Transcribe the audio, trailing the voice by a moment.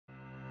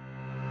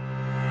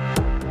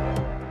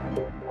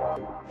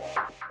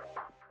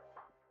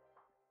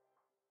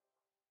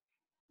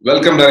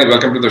Welcome, Danny.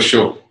 Welcome to the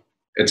show.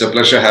 It's a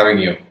pleasure having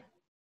you.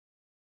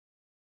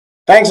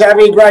 Thanks,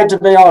 Abby. Great to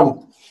be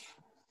on.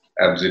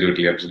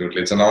 Absolutely,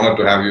 absolutely. It's an honor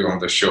to have you on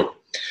the show.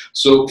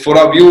 So, for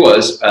our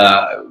viewers,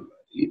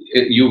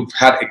 you've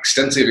had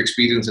extensive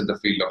experience in the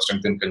field of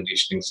strength and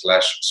conditioning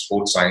slash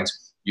sports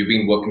science. You've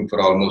been working for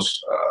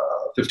almost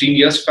 15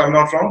 years, if I'm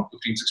not wrong,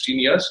 15, 16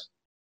 years.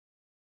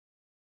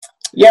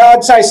 Yeah,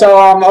 I'd say so.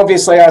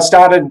 Obviously, I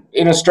started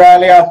in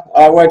Australia.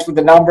 I worked with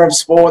a number of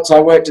sports. I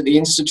worked at the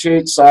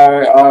Institute, so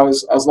I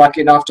was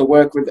lucky enough to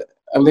work with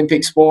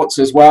Olympic sports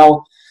as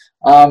well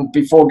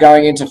before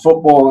going into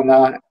football.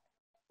 And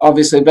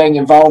obviously, being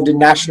involved in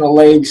national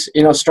leagues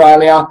in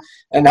Australia,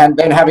 and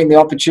then having the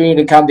opportunity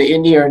to come to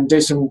India and do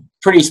some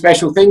pretty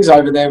special things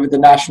over there with the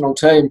national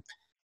team.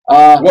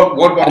 What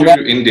brought you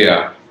to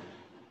India?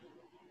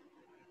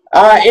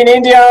 In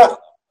India,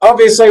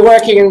 obviously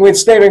working with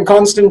Stephen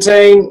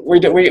Constantine,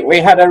 we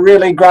had a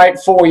really great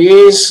 4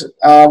 years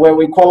where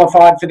we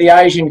qualified for the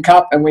Asian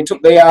Cup, and we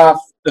took the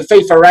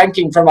FIFA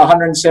ranking from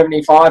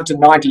 175 to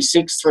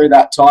 96 through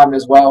that time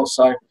as well.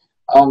 So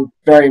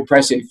very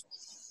impressive.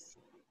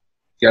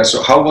 Yeah,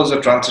 so how was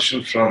the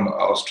transition from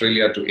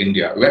Australia to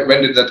India?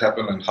 When did that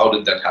happen, and how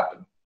did that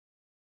happen?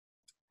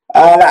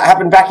 That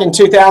happened back in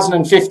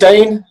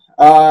 2015.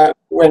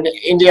 When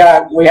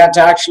India, we had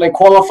to actually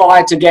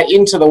qualify to get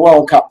into the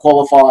World Cup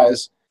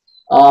qualifiers.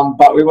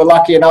 But we were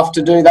lucky enough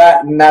to do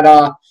that, and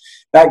that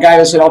gave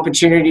us an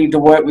opportunity to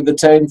work with the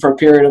team for a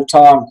period of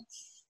time.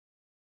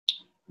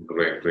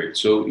 Great, great.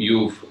 So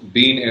you've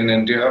been in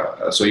India,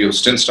 so your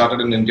stint started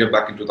in India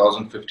back in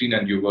 2015,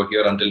 and you were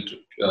here until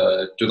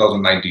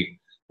 2019.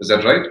 Is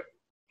that right?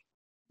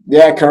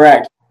 Yeah,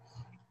 correct.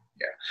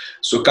 Yeah.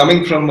 So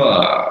coming from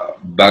a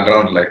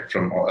background like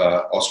from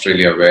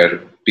Australia, where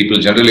people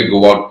generally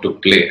go out to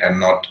play and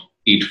not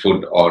eat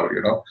food,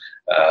 or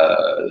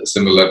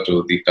similar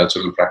to the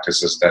cultural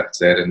practices that's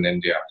there in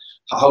India,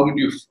 how did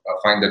you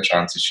find the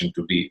transition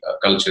to be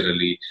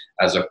culturally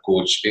as a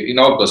coach? In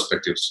our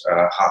perspectives,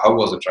 how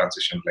was the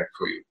transition like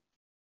for you?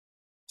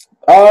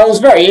 It was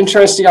very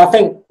interesting. I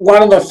think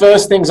one of the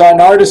first things I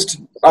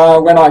noticed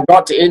when I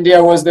got to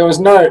India was there was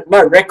no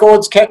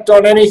records kept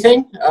on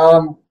anything.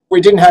 We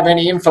didn't have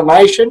any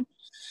information.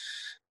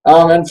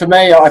 And for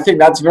me, I think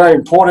that's very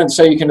important,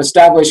 so you can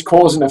establish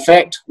cause and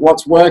effect,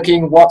 what's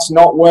working, what's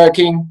not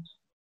working,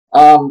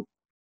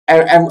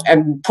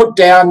 and put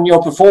down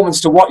your performance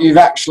to what you've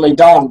actually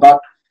done.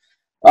 But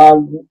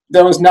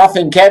there was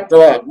nothing kept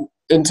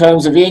in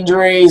terms of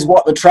injuries,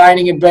 what the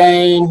training had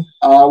been,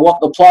 what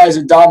the players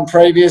had done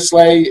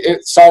previously.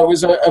 So it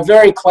was a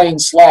very clean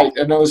slate,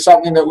 and it was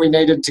something that we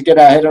needed to get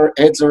our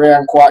heads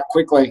around quite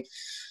quickly.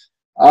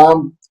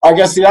 I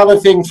guess the other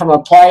thing from a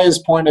player's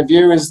point of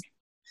view is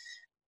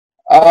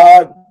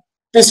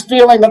this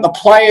feeling that the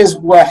players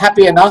were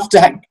happy enough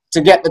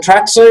to get the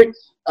tracksuit.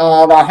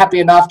 They're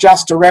happy enough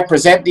just to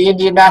represent the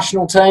Indian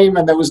national team,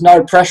 and there was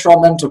no pressure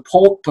on them to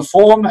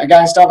perform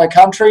against other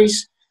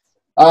countries.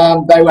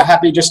 They were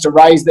happy just to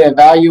raise their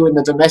value in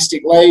the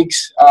domestic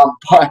leagues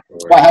by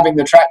having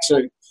the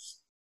tracksuit.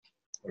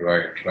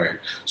 Right, right.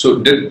 So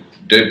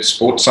did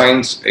sports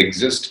science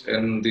exist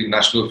in the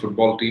national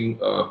football team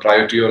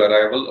prior to your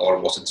arrival, or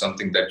was it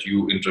something that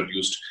you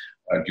introduced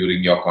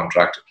during your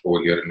contract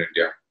over here in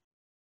India?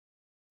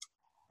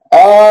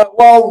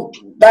 Well,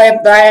 they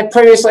had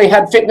previously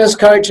had fitness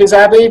coaches,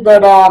 Abby,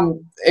 but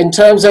in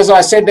terms, as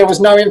I said, there was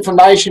no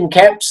information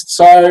kept,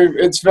 so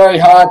it's very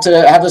hard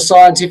to have a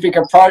scientific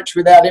approach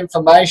without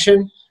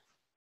information.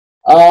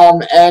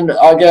 And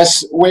I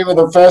guess we were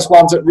the first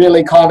ones that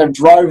really kind of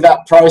drove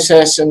that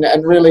process and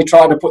really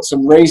tried to put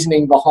some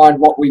reasoning behind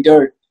what we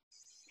do.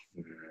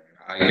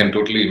 I can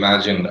totally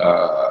imagine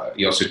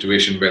your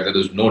situation where there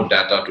is no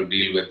data to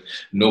deal with,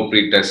 no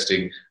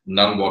pre-testing,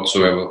 none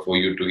whatsoever for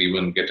you to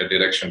even get a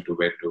direction to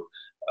where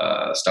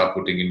to start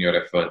putting in your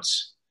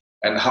efforts.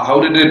 And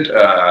how did it?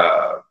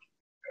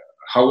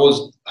 How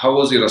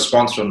was the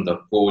response from the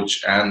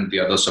coach and the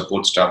other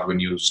support staff when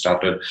you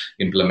started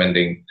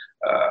implementing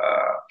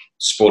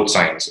sports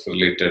science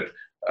related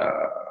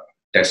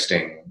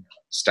testing,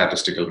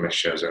 statistical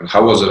measures, and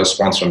how was the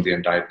response from the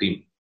entire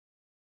team?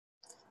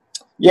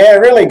 Yeah,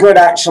 really good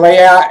actually.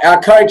 Our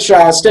coach,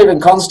 Stephen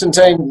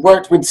Constantine,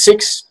 worked with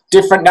 6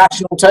 different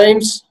national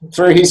teams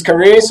through his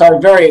career, so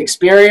very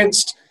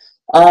experienced,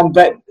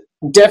 but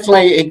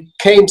definitely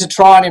keen to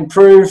try and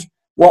improve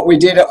what we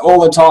did all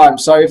the time.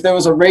 So if there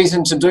was a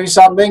reason to do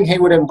something, he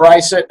would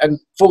embrace it and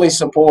fully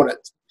support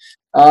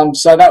it.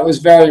 So that was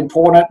very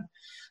important.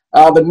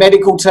 The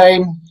medical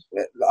team,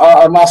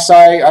 I must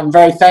say, I'm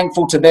very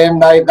thankful to them.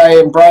 They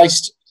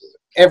embraced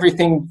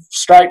everything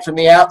straight from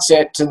the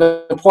outset, to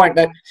the point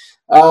that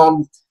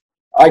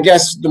I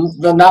guess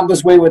the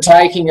numbers we were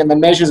taking and the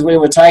measures we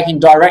were taking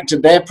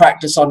directed their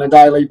practice on a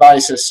daily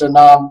basis. And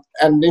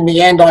in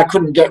the end, I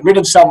couldn't get rid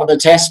of some of the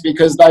tests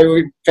because they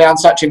found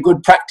such a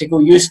good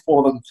practical use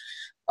for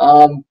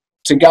them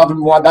to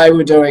govern what they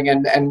were doing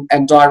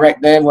and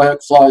direct their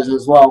workflows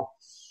as well.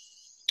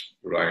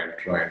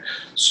 Right, right.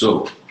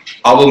 So,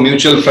 our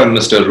mutual friend,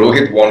 Mr.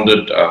 Rohit,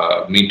 wanted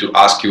me to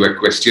ask you a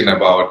question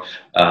about,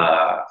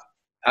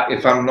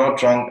 if I'm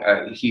not wrong,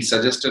 he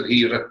suggested,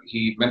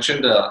 he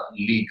mentioned a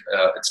league.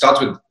 It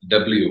starts with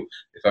W,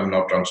 if I'm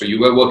not wrong. So, you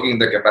were working in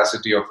the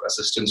capacity of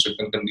assistant strength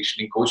and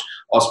conditioning coach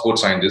or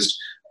sports scientist,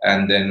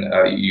 and then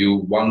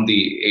you won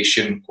the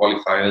Asian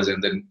qualifiers,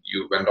 and then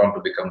you went on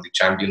to become the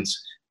champions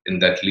in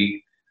that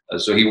league.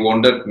 So, he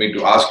wanted me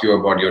to ask you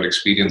about your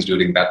experience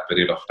during that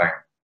period of time.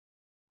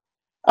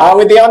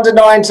 With the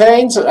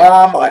under-19s,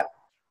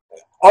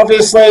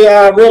 obviously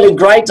really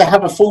great to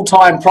have a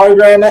full-time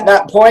program at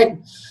that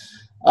point.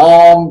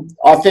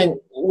 I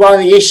think one of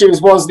the issues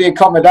was the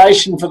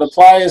accommodation for the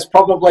players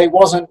probably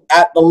wasn't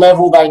at the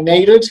level they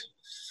needed.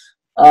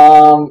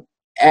 But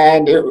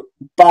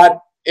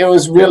it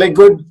was really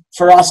good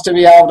for us to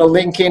be able to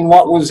link in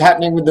what was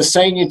happening with the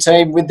senior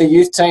team with the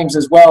youth teams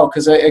as well,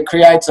 because it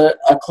creates a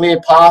clear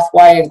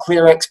pathway and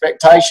clear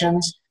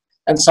expectations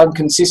and some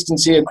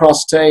consistency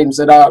across teams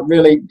that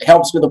really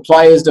helps with the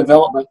players'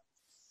 development.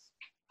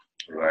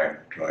 Right,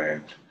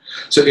 right.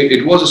 So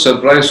it was a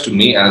surprise to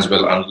me as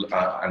well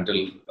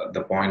until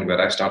the point where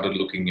I started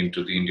looking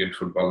into the Indian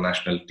football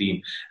national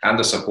team and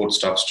the support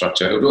staff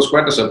structure. It was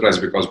quite a surprise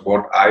because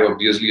what I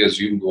obviously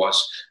assumed was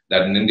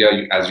that in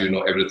India, as you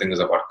know, everything is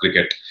about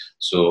cricket.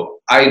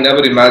 So I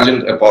never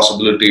imagined a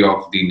possibility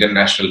of the Indian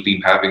national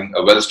team having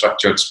a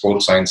well-structured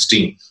sports science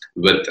team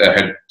with a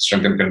head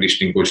strength and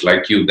conditioning coach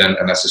like you, then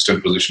an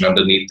assistant position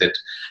underneath it,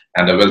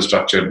 and a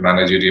well-structured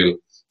managerial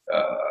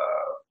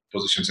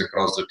positions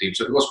across the team.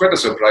 So it was quite a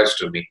surprise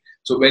to me.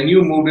 So when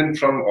you moved in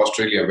from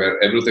Australia, where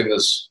everything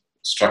is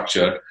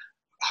structured,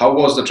 how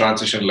was the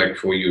transition like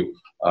for you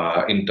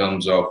in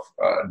terms of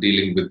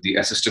dealing with the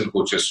assistant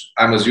coaches?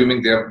 I'm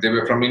assuming they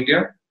were from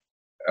India.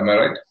 Am I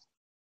right?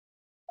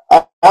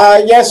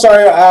 Yeah,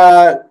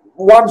 so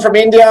one from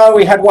India.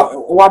 We had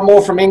one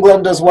more from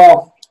England as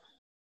well.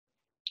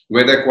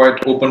 Were they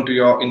quite open to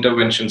your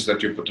interventions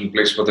that you put in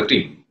place for the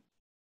team?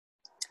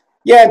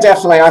 Yeah,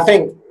 definitely. I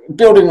think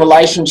building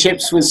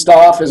relationships with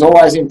staff is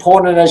always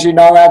important, as you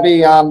know,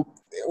 Abby.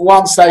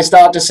 Once they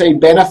start to see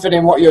benefit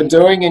in what you're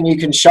doing and you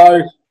can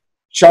show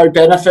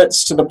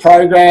benefits to the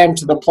program,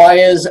 to the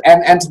players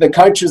and to the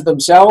coaches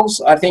themselves,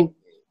 I think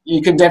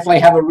you can definitely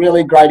have a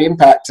really great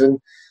impact.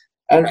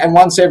 And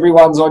once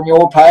everyone's on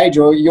your page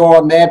or you're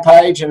on their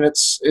page and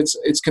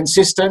it's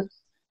consistent,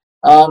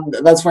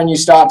 that's when you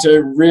start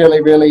to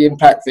really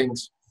impact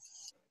things.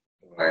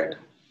 Right.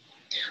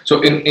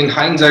 So in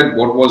hindsight,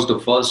 what was the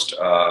first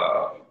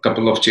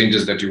couple of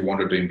changes that you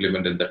wanted to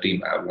implement in the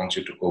team once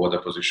you took over the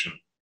position?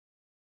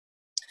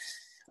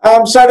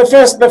 So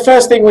the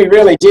first thing we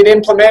really did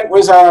implement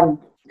was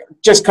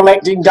just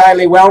collecting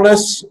daily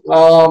wellness,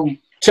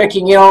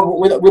 checking in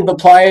with the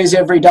players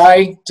every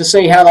day to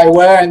see how they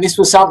were, and this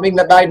was something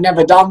that they'd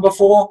never done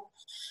before.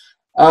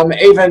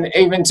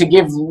 Even to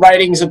give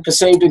ratings of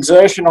perceived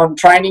exertion on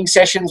training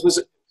sessions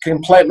was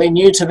completely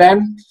new to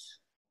them.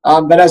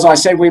 But as I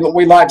said, we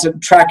like to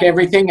track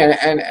everything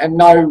and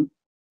know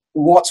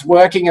what's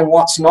working and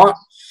what's not.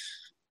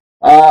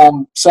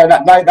 So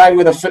that they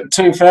were the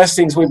two first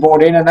things we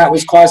brought in, and that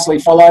was closely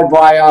followed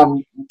by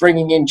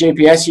bringing in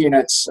GPS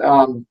units,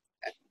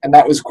 and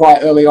that was quite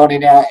early on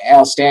in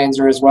our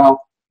stanza as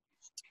well.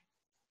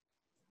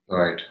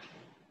 Right.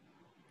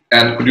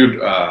 And could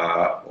you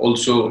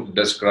also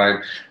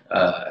describe,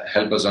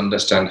 help us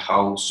understand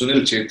how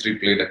Sunil Chhetri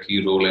played a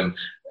key role in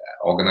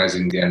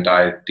organizing the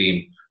entire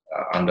team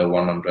under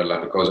one umbrella?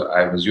 Because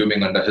I'm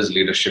assuming under his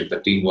leadership, the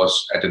team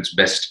was at its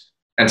best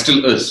and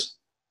still is.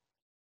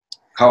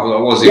 How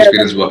was the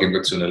experience working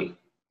with Sunil?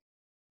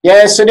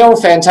 Yeah,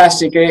 Sunil,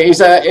 fantastic.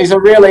 He's a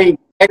really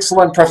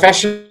excellent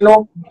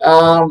professional,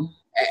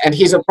 and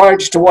his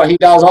approach to what he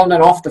does on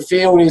and off the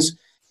field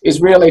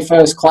is really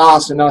first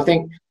class. And I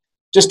think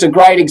just a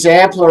great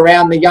example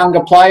around the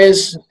younger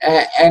players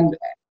and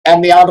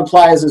the other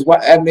players as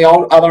well, and the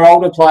other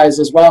older players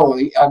as well.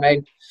 I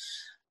mean,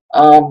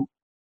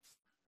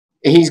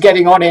 he's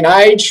getting on in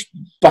age,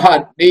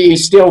 but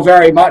he's still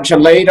very much a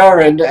leader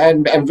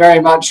and very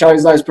much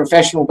shows those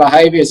professional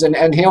behaviours.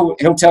 And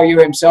he'll tell you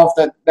himself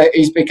that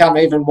he's become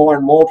even more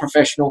and more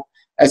professional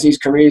as his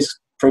career's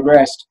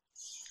progressed.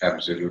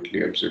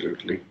 Absolutely,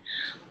 absolutely.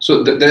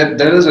 So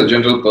there is a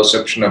general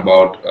perception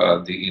about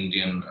the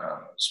Indian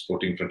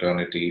sporting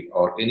fraternity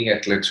or any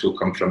athletes who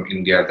come from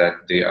India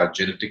that they are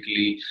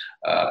genetically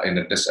in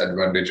a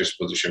disadvantageous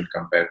position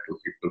compared to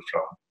people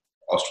from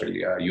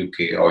Australia,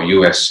 UK or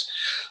US.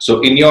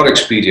 So in your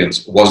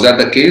experience, was that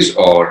the case,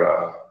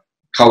 or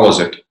how was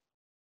it?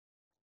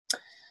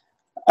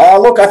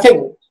 Look, I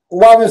think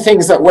one of the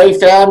things that we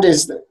found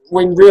is that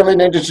we really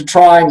needed to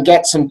try and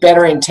get some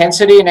better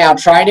intensity in our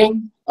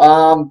training.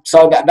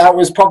 So that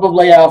was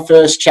probably our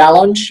first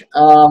challenge.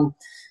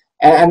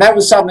 And that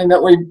was something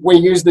that we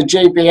used the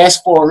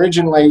GPS for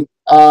originally,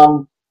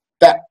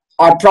 that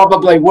I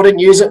probably wouldn't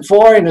use it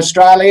for in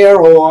Australia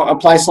or a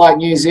place like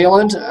New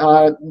Zealand.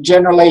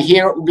 Generally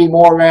here it would be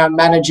more around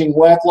managing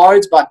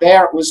workloads, but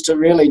there it was to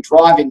really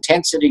drive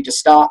intensity to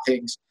start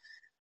things.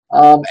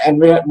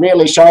 and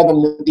really show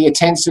them the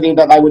intensity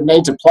that they would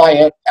need to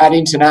play at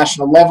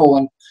international level.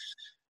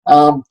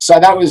 And so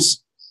that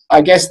was,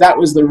 I guess, that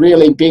was the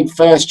really big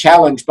first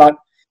challenge. But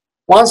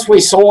once we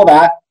saw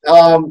that,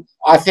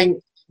 I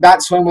think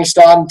that's when we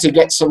started to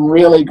get some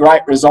really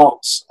great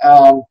results.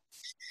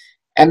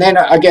 And then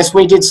I guess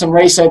we did some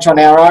research on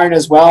our own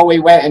as well. We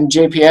went and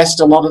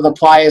GPSed a lot of the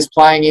players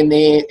playing in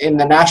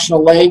the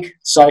National League,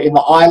 so in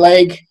the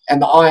I-League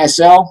and the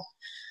ISL.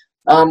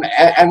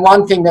 And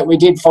one thing that we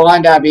did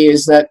find, Abby,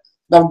 is that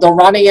the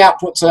running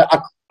outputs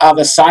are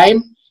the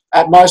same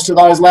at most of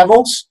those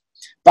levels.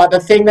 But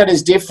the thing that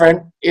is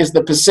different is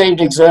the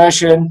perceived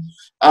exertion,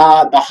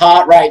 the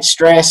heart rate,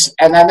 stress,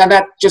 and then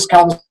that just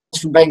comes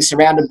from being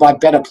surrounded by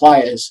better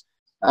players.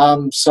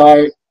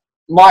 So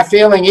my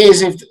feeling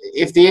is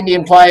if the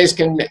Indian players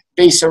can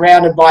be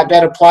surrounded by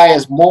better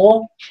players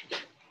more,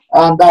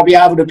 they'll be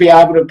able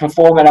to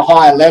perform at a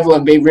higher level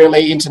and be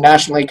really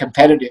internationally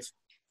competitive.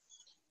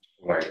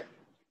 Right.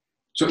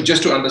 So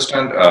just to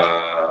understand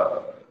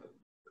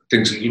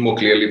things a little more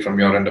clearly from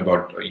your end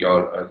about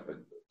your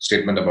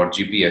statement about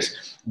GPS,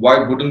 why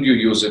wouldn't you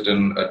use it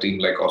in a team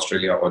like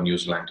Australia or New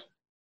Zealand?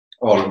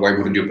 Or why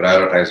wouldn't you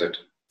prioritize it?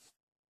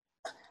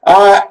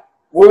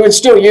 We would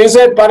still use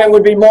it, but it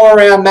would be more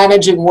around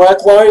managing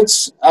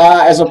workloads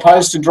as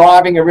opposed to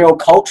driving a real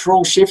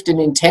cultural shift in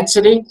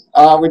intensity,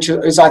 which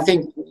is, I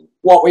think,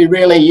 what we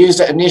really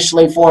used it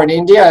initially for in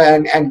India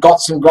and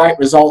got some great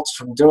results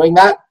from doing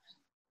that.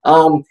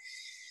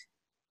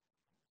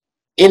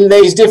 In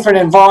these different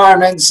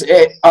environments,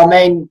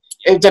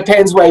 it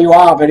depends where you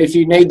are, but if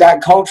you need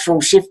that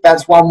cultural shift,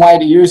 that's one way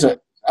to use it.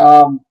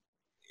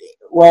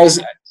 Whereas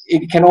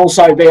it can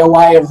also be a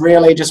way of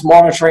really just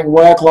monitoring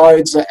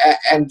workloads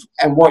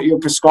and what you're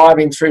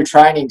prescribing through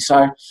training.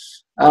 So,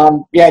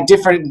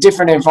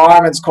 different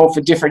environments call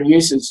for different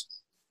uses.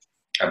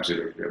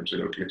 Absolutely,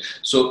 absolutely.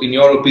 So, in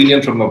your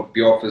opinion, from a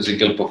pure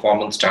physical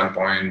performance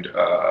standpoint,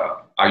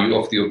 are you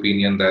of the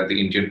opinion that the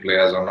Indian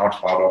players are not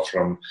far off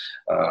from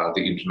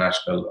the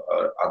international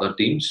other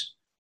teams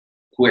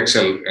who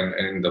excel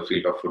in the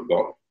field of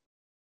football?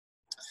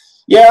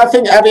 Yeah, I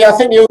think, Abby,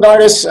 you'll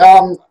notice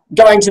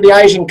going to the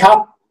Asian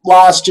Cup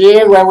last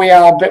year where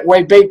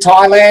we beat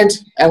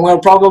Thailand, and we're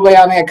probably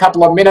only a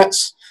couple of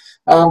minutes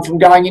from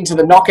going into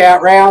the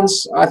knockout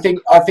rounds. I think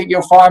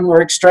you'll find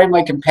we're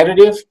extremely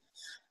competitive,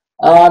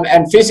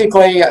 and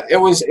physically it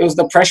was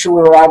the pressure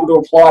we were able to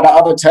apply to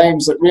other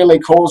teams that really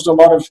caused a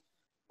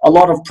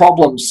lot of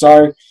problems.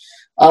 So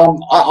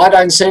I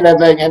don't see there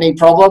being any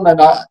problem,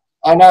 and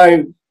I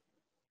know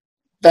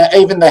that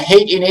even the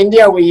heat in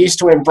India, we used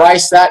to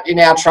embrace that in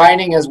our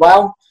training as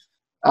well.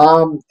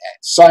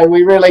 So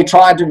we really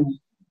tried to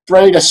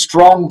breed a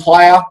strong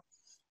player,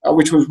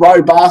 which was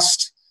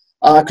robust,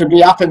 could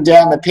be up and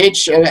down the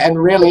pitch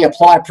and really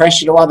apply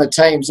pressure to other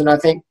teams. And I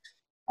think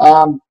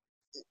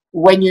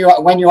when you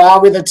are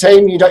with a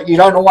team, you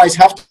don't always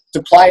have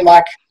to play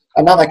like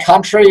another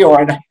country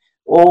or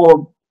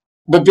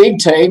the big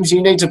teams.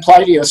 You need to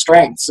play to your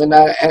strengths, and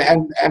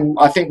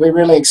I think we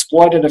really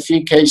exploited a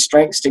few key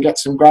strengths to get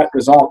some great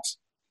results.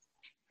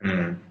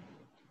 Mm.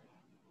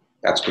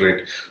 That's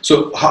great.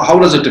 So how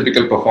does a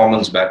typical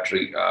performance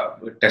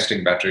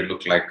testing battery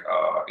look like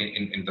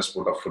in the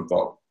sport of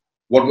football?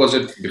 What was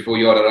it before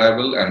your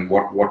arrival, and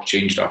what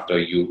changed after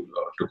you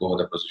took over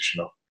the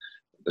position of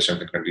the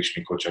strength and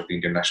conditioning coach of the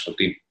Indian national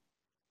team?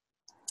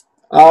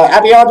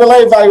 Abby, I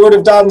believe they would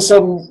have done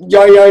some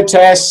yo-yo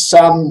tests,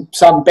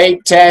 some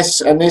beep tests,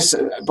 and this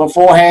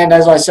beforehand.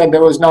 As I said,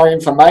 there was no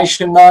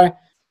information though.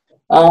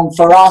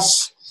 For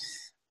us,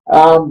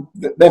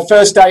 the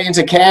first day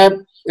into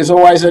camp is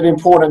always an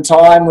important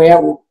time.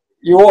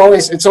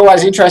 It's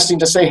always interesting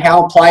to see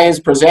how players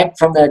present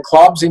from their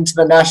clubs into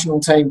the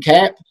national team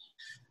camp,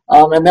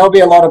 and there'll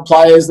be a lot of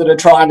players that are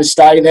trying to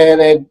stay there.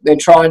 They're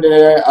trying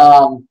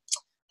to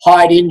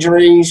hide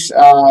injuries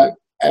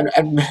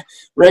and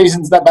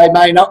reasons that they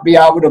may not be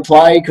able to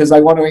play because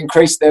they want to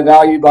increase their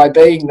value by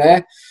being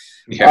there.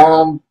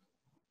 Yeah.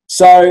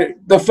 So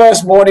the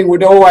first morning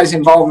would always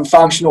involve a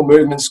functional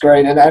movement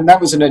screen, and that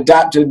was an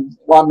adapted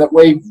one that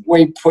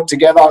we put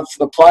together for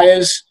the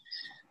players,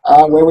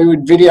 where we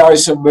would video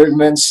some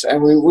movements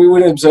and we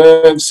would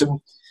observe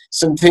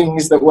some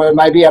things that were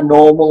maybe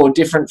abnormal or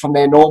different from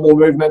their normal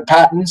movement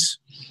patterns.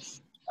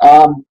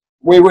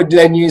 We would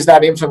then use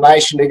that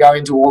information to go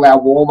into all our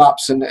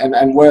warm-ups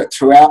and work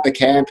throughout the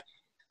camp.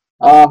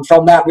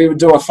 From that, we would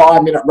do a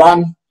 5-minute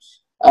run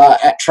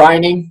at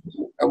training,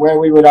 where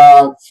we would,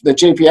 the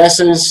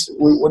GPSs,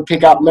 we would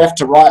pick up left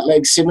to right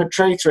leg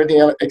symmetry through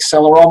the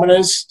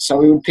accelerometers. So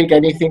we would pick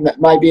anything that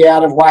may be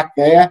out of whack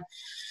there.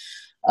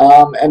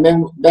 And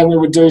then we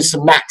would do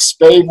some max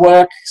speed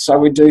work. So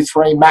we'd do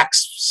 3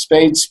 max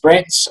speed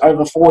sprints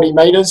over 40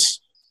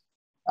 metres.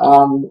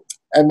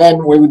 And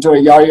then we would do a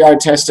yo-yo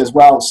test as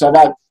well. So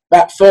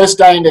that first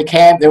day into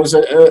camp, there was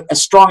a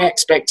strong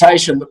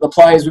expectation that the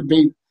players would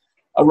be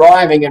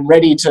arriving and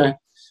ready to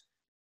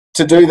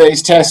do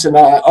these tests. And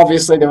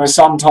obviously there were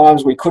some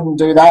times we couldn't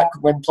do that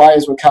when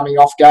players were coming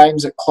off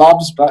games at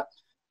clubs, but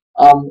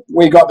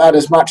we got that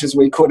as much as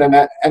we could.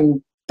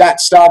 And that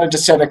started to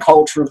set a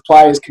culture of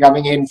players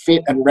coming in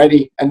fit and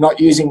ready and not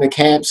using the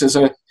camps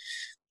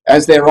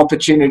as their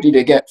opportunity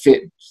to get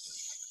fit.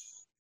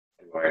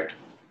 Right.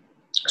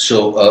 So,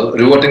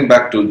 reverting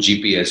back to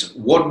GPS,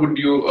 what would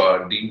you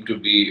deem to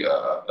be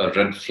a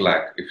red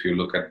flag if you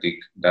look at the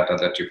data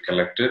that you've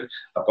collected?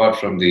 Apart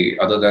from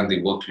other than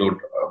the workload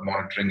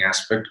monitoring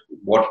aspect,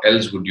 what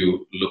else would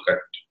you look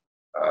at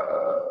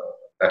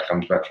that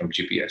comes back from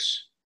GPS?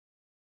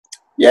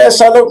 Yeah,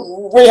 so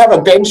look, we have a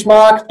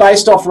benchmark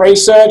based off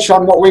research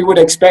on what we would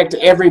expect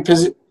every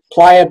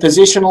player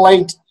positionally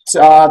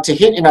to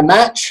hit in a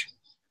match.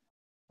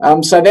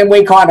 So then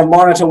we kind of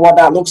monitor what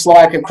that looks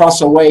like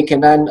across a week,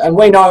 and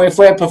we know if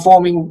we're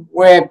performing,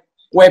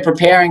 we're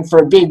preparing for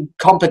a big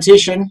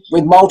competition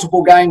with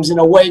multiple games in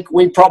a week,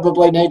 we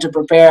probably need to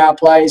prepare our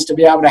players to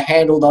be able to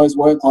handle those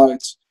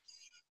workloads.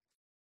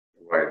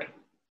 Right.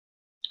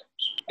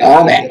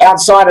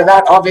 Outside of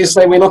that,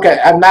 obviously, we look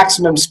at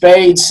maximum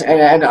speeds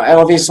and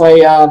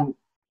obviously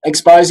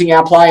exposing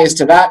our players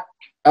to that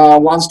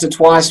once to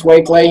twice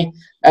weekly,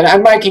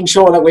 and making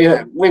sure that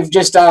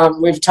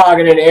we've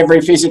targeted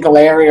every physical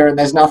area and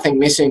there's nothing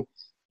missing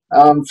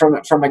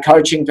from a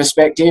coaching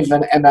perspective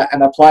and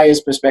a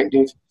player's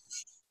perspective.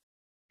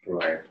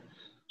 Right.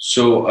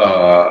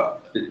 So,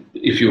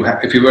 if you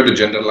were to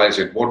generalize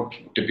it, what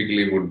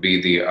typically would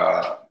be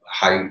the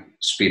high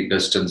speed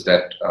distance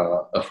that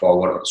a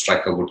forward or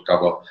striker would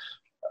cover,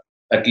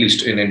 at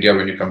least in India,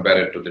 when you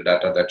compare it to the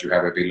data that you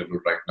have available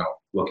right now,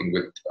 working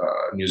with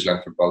New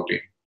Zealand football team?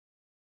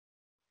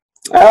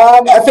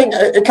 I think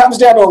it comes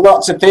down to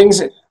lots of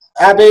things,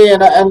 Abby,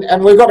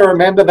 and we've got to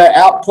remember that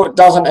output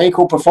doesn't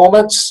equal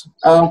performance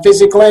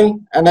physically,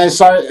 and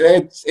so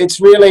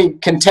it's really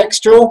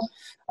contextual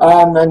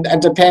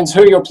and depends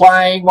who you're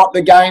playing, what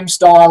the game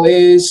style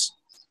is,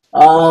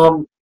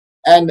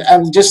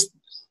 and just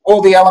all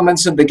the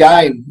elements of the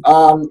game.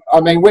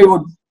 I mean,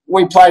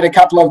 we played a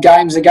couple of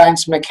games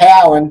against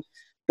Macau, and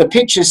the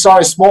pitch is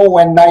so small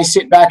when they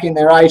sit back in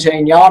their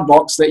 18-yard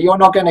box that you're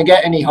not going to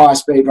get any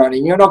high-speed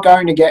running. You're not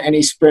going to get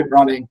any sprint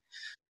running.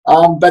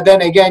 But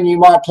then again, you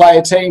might play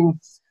a team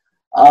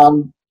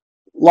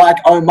like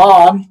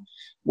Oman,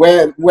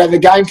 where the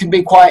game can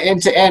be quite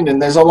end-to-end,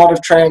 and there's a lot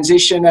of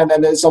transition, and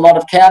then there's a lot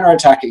of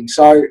counter-attacking.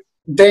 So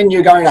then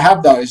you're going to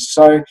have those.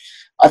 So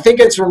I think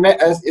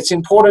it's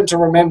important to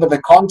remember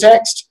the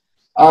context.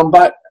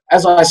 But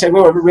as I said, we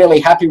were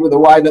really happy with the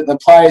way that the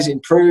players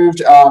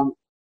improved,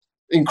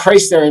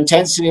 increased their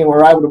intensity, and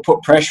were able to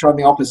put pressure on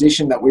the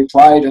opposition that we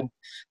played,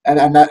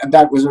 and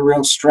that was a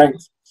real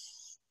strength.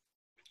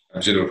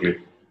 Absolutely.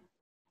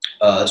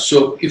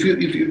 So, if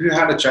you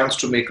had a chance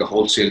to make a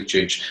wholesale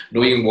change,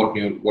 knowing what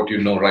you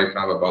know right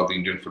now about the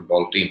Indian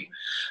football team,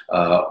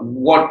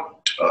 what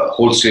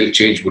wholesale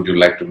change would you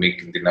like to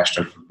make in the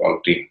national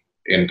football team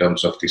in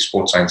terms of the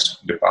sports science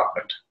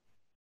department?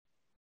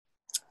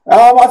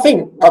 I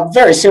think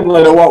very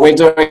similar to what we're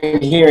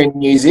doing here in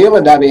New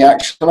Zealand, Abby,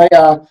 actually,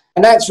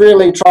 and that's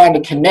really trying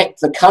to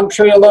connect the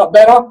country a lot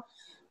better.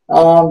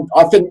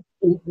 I think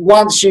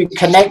once you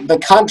connect the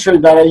country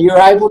better, you're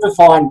able to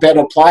find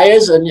better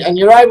players, and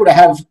you're able to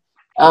have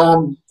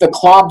the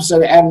clubs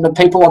and the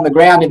people on the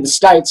ground in the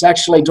States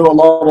actually do a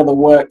lot of the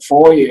work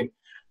for you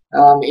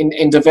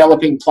in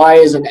developing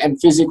players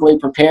and physically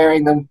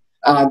preparing them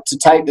to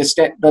take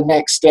the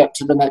next step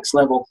to the next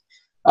level.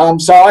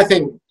 So I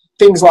think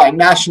things like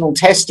national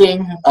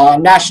testing,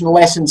 national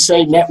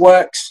S&C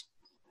networks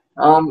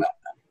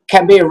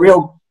can be a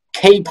real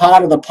key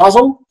part of the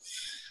puzzle.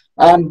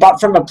 But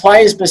from a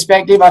player's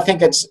perspective, I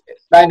think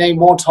they need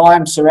more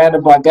time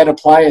surrounded by better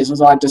players,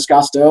 as I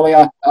discussed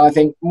earlier. I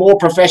think more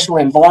professional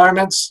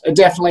environments are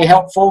definitely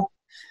helpful,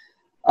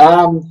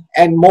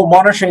 and more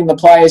monitoring the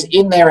players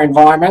in their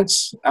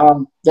environments,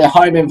 their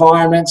home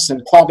environments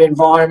and club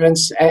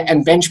environments,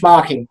 and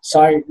benchmarking.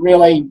 So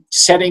really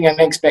setting an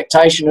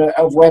expectation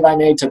of where they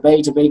need to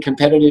be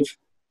competitive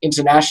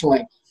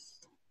internationally.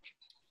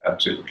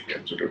 Absolutely,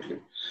 absolutely.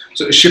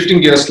 So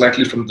shifting gears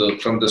slightly from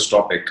this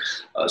topic,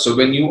 so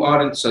when you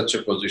are in such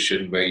a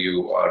position where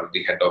you are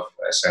the head of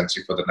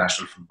S&C for the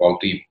national football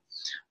team,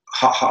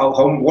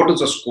 what is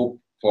the scope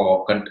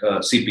for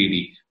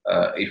CPD?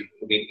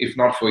 If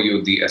not for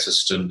you, the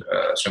assistant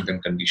strength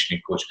and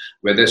conditioning coach,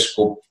 where there's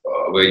scope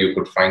where you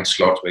could find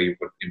slots where you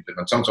could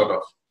implement some sort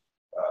of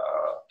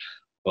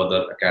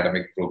further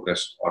academic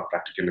progress or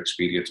practical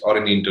experience or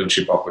any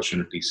internship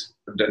opportunities.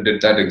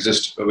 Did that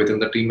exist within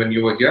the team when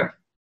you were here?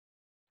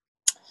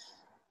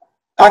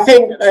 I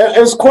think it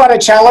was quite a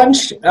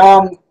challenge,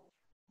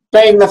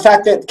 being the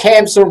fact that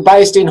camps are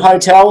based in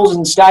hotels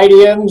and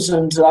stadiums,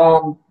 and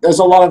there's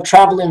a lot of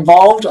travel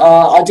involved.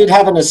 I did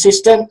have an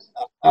assistant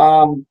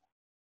for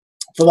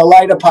the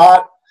later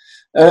part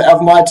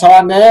of my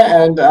time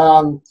there,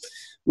 and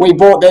we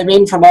brought them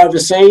in from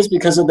overseas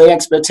because of the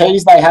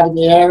expertise they had in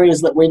the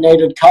areas that we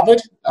needed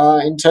covered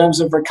in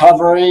terms of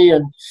recovery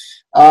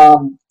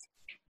and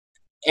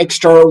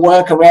extra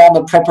work around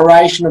the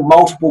preparation of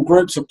multiple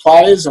groups of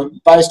players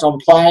based on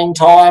playing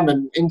time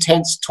and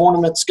intense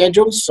tournament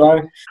schedules. So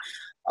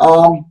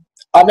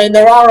I mean,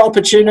 there are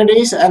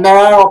opportunities, and there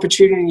are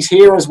opportunities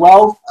here as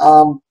well.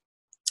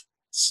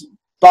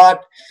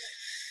 But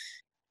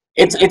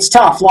it's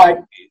tough. Like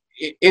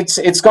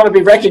it's got to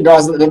be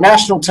recognised that the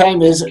national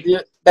team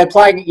you're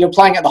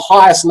playing at the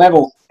highest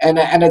level,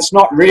 and it's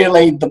not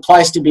really the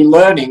place to be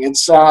learning.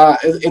 It's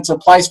a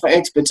place for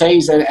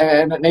expertise,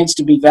 and it needs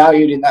to be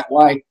valued in that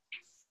way.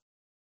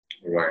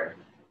 Right.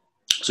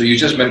 So you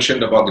just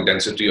mentioned about the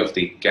density of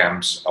the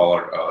camps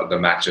or the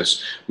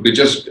matches. Would you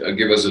just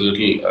give us a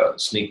little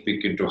sneak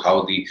peek into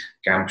how the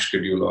camp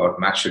schedule or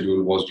match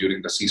schedule was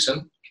during the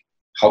season?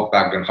 How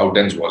packed and how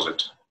dense was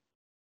it?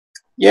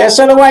 Yeah,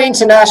 so the way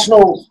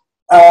international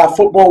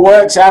football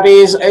works, Abby,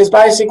 is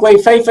basically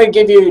FIFA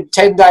give you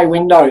 10-day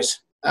windows.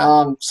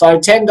 So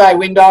 10-day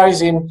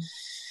windows in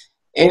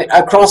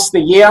across the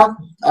year,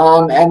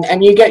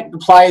 and you get the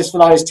players for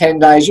those 10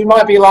 days. You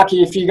might be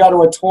lucky if you go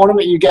to a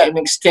tournament, you get an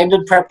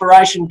extended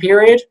preparation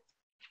period.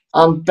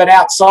 But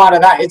outside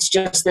of that, it's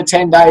just the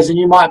 10 days, and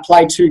you might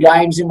play 2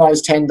 games in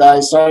those 10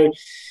 days. So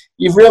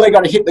you've really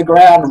got to hit the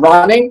ground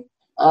running,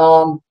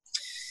 and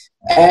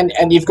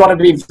you've got to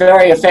be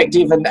very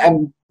effective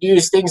and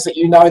use things that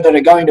you know that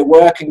are going to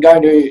work and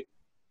going to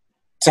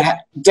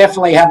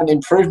definitely have an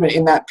improvement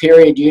in that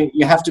period.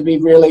 You have to be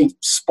really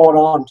spot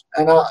on.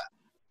 And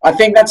I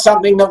think that's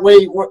something that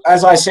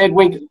as I said,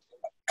 we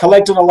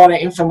collected a lot of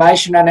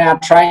information on our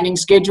training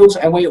schedules,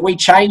 and we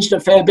changed a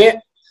fair bit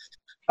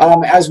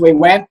as we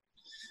went.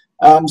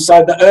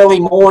 So the early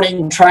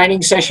morning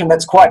training session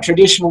that's quite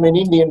traditional in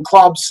Indian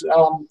clubs,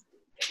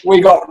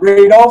 we got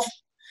rid of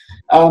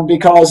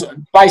because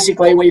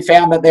basically we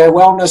found that their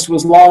wellness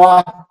was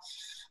lower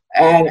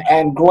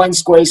and groin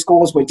squeeze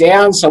scores were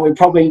down, so we're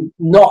probably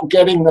not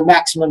getting the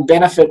maximum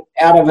benefit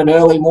out of an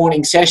early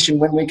morning session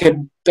when we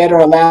could better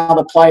allow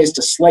the players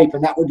to sleep,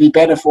 and that would be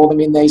better for them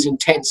in these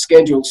intense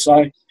schedules.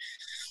 So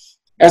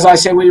as I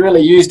said, we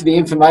really used the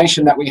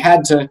information that we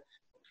had to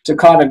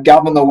kind of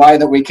govern the way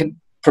that we could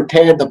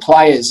prepare the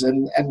players,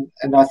 and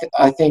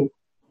I think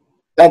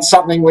that's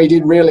something we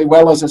did really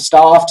well as a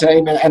staff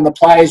team, and the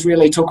players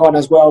really took on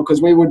as well,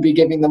 because we would be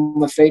giving them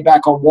the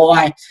feedback on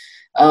why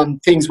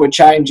things were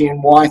changing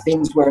and why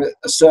things were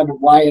a certain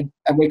way,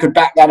 and we could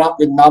back that up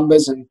with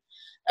numbers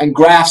and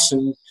graphs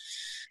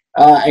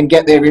and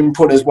get their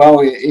input as well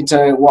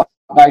into what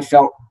they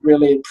felt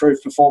really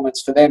improved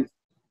performance for them.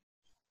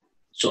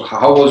 So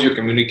how was your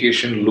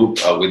communication loop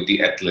with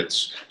the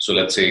athletes? So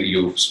let's say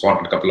you've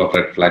spotted a couple of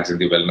red flags in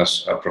the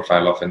wellness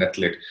profile of an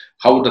athlete.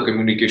 How would the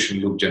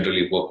communication loop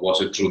generally work? Was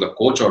it through the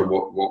coach, or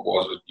what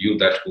was it you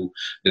who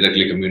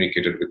directly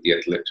communicated with the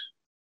athlete?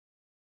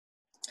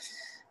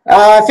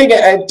 I think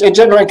it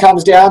generally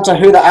comes down to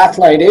who the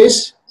athlete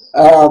is.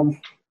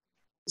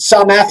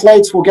 Some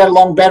athletes will get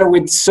along better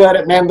with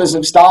certain members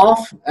of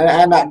staff,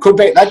 and that could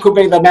be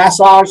the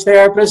massage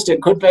therapist.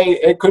 It could be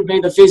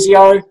the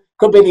physio.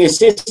 Could be the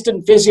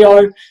assistant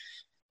physio,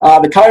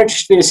 the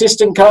coach, the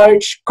assistant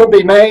coach. Could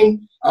be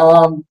me.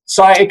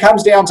 So it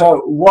comes down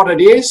to what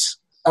it is,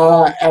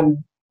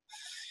 and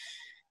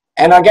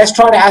I guess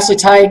trying to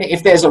ascertain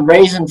if there's a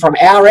reason from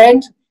our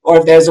end, or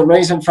if there's a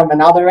reason from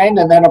another end,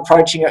 and then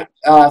approaching it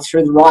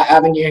through the right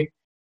avenue.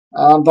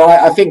 But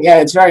I think,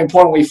 yeah, it's very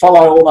important we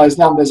follow all those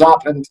numbers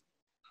up, and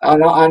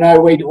I know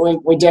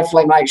we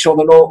definitely make sure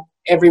that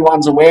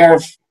everyone's aware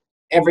of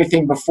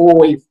everything before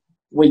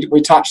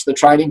we touch the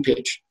training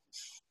pitch.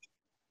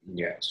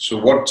 Yeah. So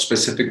what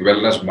specific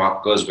wellness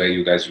markers were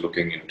you guys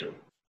looking into?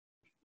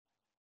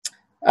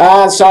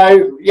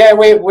 So, yeah,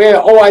 we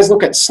always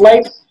look at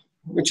sleep,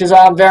 which is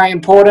very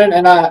important,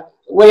 and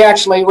we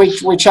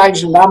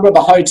changed the number of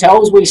the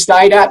hotels we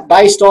stayed at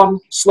based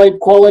on sleep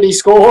quality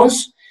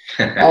scores.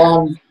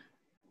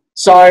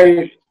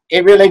 So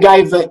it really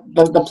gave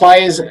the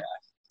players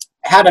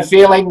had a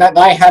feeling that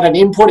they had an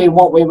input in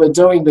what we were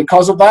doing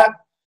because of that.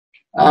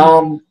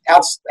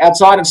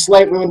 Outside of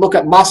sleep, we would look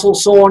at muscle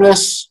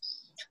soreness.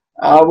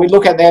 We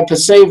look at their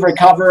perceived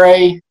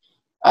recovery.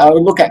 We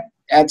look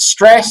at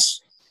stress.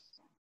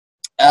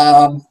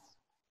 I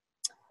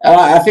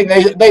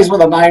think these were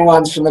the main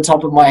ones from the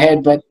top of my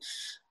head, but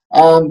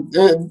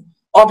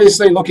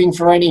obviously looking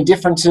for any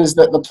differences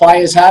that the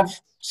players have.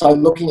 So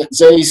looking at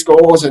Z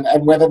scores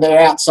and whether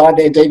they're outside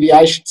their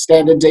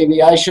standard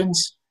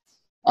deviations.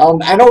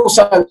 And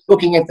also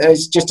looking at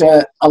there's just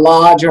a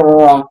larger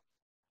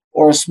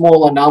or a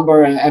smaller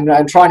number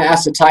and trying to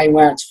ascertain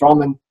where it's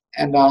from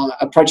and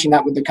approaching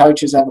that with the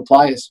coaches and the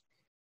players.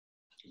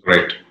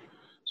 Great.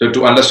 So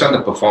to understand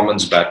the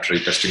performance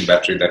testing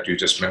battery that you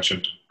just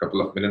mentioned a couple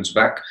of minutes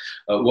back,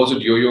 was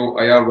it Yo-Yo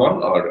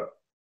IR1 or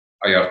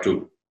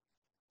IR2?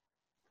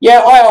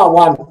 Yeah,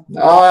 IR1.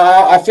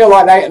 I feel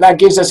like that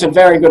gives us a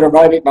very good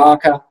aerobic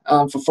marker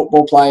for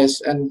football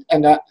players. And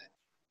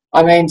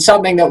I mean,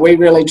 something that we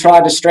really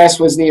tried to stress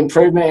was the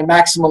improvement in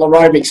maximal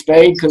aerobic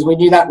speed, because we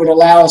knew that would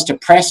allow us to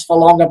press for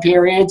longer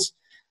periods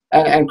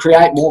and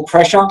create more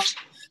pressure,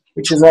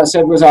 which, as I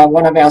said, was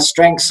one of our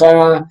strengths.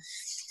 So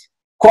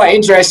quite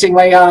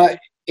interestingly,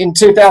 in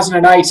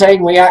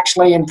 2018, we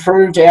actually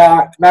improved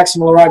our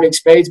maximal aerobic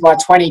speeds by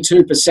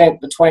 22%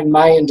 between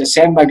May and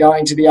December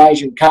going to the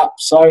Asian Cup.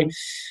 So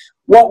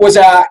what was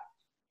our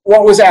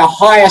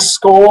highest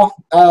score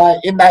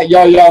in that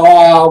yo-yo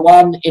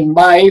IR1 in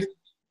May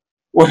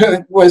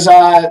was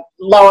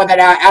lower than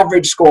our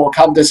average score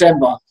come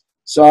December.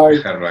 So,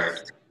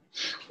 Right.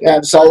 yeah,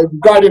 so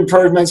great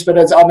improvements, but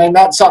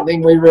that's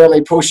something we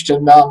really pushed,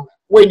 and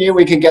we knew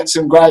we could get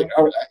some great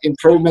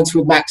improvements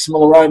with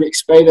maximal aerobic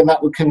speed, and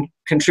that would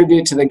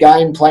contribute to the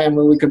game plan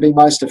where we could be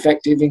most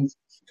effective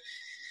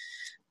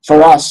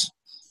for us.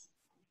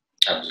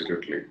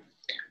 Absolutely.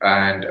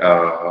 And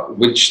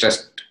which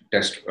test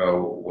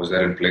was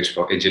there in place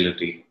for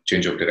agility,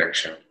 change of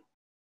direction?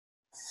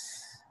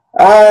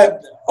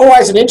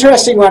 Always an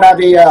interesting one,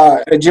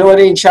 the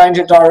agility and change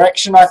of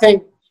direction. I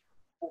think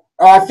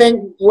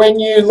when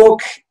you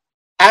look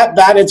at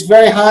that, it's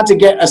very hard to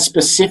get a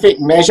specific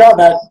measure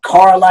that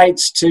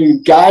correlates to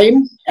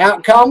game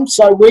outcome.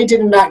 So we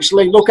didn't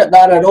actually look at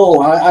that at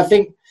all. I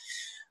think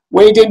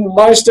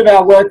most of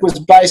our work was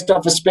based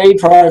off a speed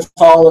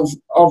profile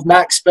of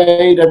max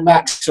speed and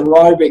max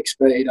aerobic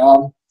speed.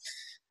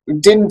 We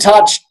didn't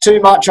touch too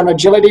much on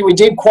agility. We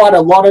did quite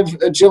a lot of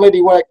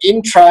agility work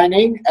in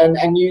training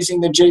and using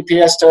the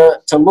GPS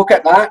to look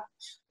at that,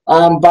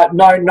 but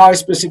no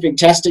specific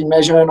testing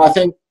measure. And I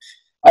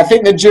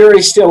think the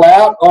jury's still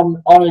out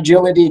on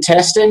agility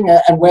testing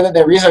and whether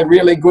there is a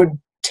really good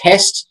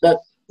test that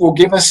will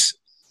give us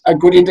a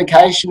good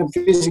indication of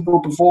physical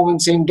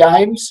performance in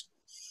games.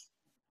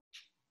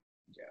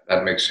 Yeah,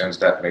 that makes sense.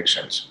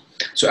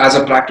 So as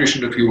a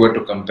practitioner, if you were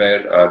to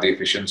compare the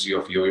efficiency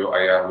of yo-yo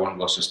IR1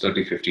 versus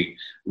 30-50,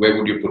 where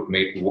would you put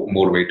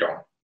more weight on?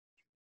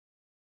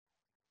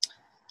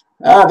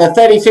 The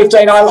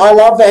 30-15, I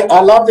love that.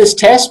 I love this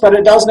test, but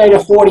it does need a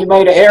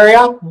 40-metre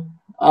area.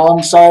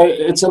 So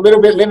it's a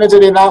little bit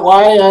limited in that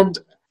way. And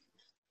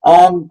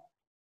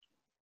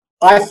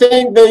I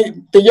think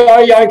the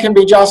yo-yo can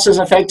be just as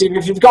effective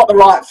if you've got the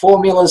right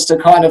formulas to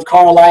kind of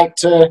correlate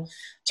to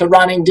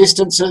running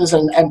distances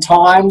and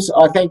times.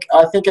 I think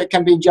it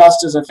can be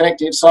just as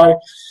effective. So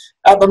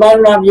at the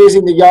moment I'm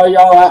using the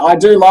yo-yo. I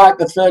do like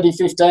the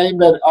 30-15,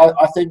 but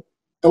I think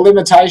the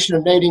limitation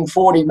of needing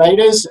 40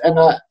 metres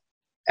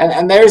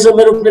and there is a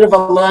little bit of a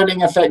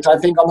learning effect, I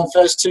think, on the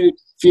first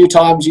few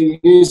times you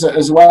use it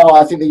as well.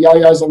 I think the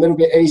yo-yo is a little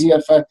bit easier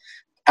for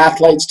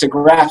athletes to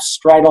grasp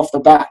straight off the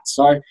bat.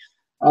 So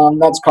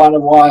that's kind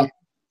of why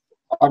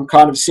I'm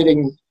kind of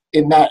sitting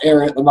in that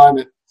area at the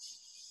moment.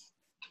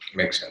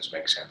 Makes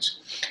sense.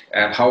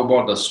 And how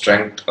about the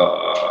strength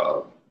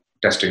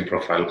testing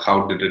profile?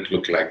 How did it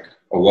look like?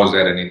 Or was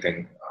there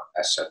anything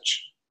as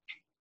such?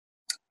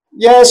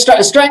 Yeah,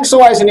 strength's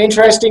always an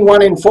interesting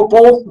one in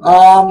football.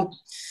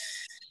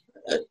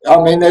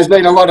 There's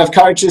been a lot of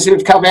coaches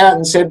who've come out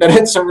and said that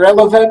it's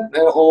irrelevant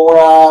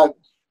or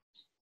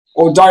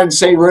don't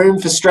see room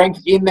for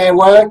strength in their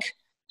work.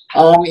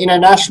 In a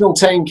national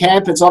team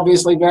camp, it's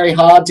obviously very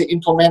hard to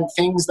implement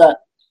things that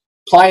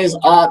players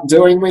aren't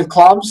doing with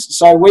clubs.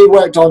 So we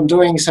worked on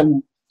doing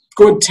some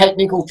good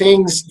technical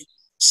things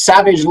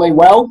savagely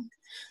well.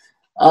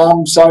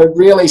 So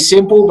really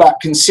simple but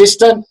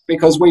consistent,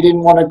 because we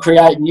didn't want to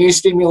create new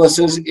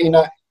stimuluses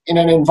in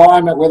an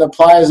environment where the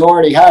players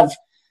already have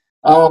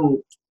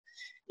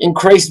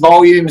increased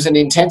volumes and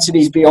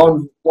intensities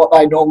beyond what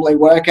they normally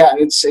work at.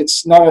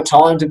 It's not a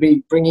time to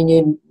be bringing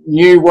in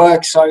new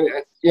work. So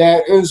yeah,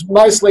 it was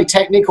mostly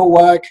technical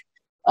work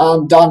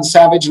done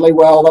savagely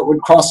well that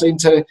would cross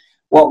into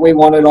what we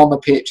wanted on the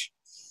pitch.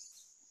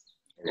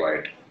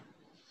 Right.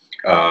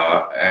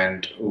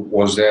 And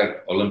was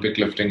there Olympic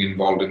lifting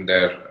involved in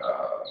their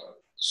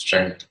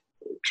strength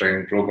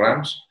training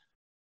programs,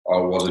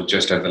 or was it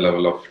just at the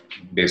level of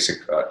basic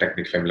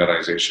technique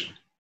familiarization?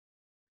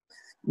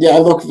 Yeah,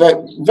 look,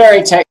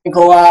 very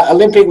technical.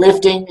 Olympic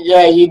lifting,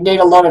 yeah, you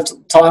need a lot of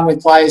time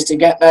with players to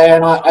get there,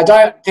 and I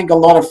don't think a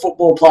lot of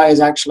football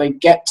players actually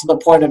get to the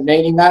point of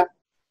needing that.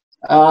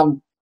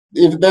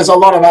 There's a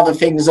lot of other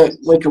things that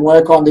we can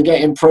work on to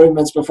get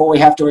improvements before we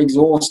have to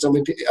exhaust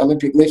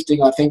Olympic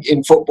lifting, I think,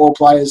 in football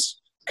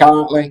players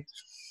currently.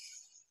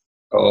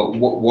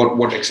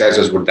 What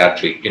exercises would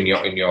that be, in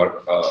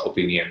your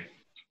opinion?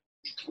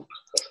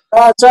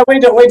 So we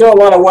do a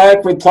lot of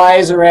work with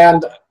players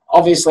around,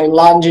 obviously,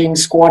 lunging,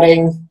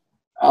 squatting,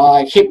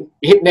 hip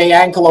knee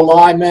ankle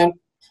alignment,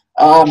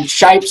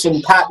 shapes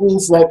and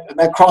patterns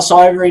that cross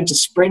over into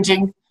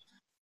sprinting.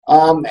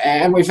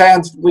 And we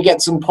found we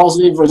get some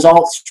positive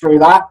results through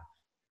that.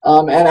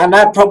 And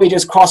that probably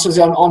just crosses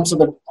onto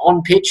the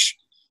on-pitch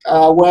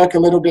work a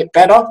little bit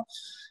better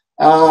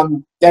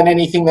than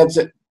anything that's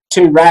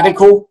too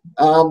radical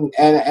or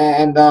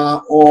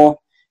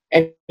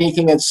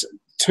anything that's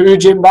too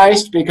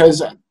gym-based,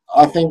 because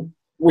I think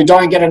we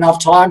don't get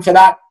enough time for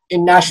that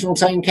in national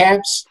team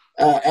camps.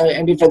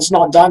 And if it's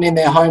not done in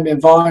their home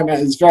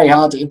environment, it's very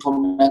hard to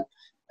implement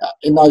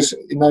in those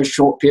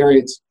short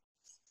periods.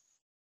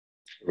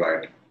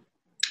 Right.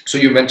 So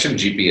you mentioned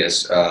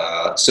GPS.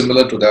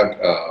 Similar to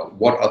that,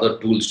 what other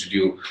tools did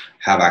you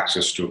have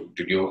access to?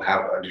 Did you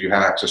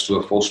have access to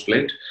a force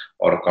plate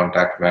or a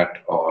contact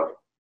mat or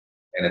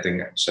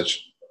anything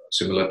such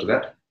similar to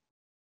that?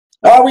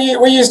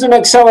 We used an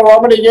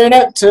accelerometer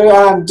unit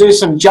to do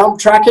some jump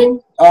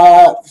tracking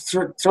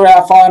through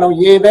our final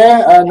year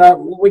there, and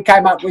we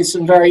came up with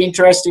some very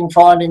interesting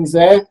findings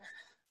there.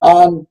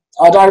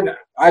 I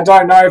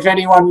don't know if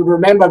anyone would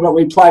remember, but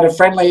we played a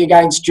friendly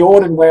against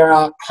Jordan where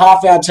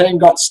half our team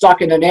got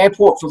stuck in an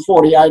airport for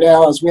 48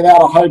 hours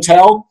without a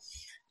hotel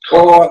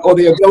or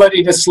the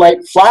ability to sleep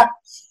flat.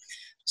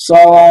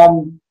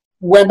 So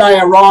when they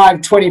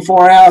arrived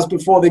 24 hours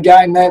before the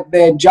game,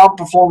 their jump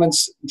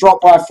performance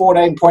dropped by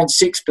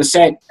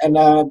 14.6%. And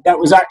that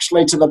was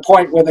actually to the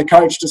point where the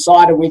coach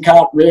decided we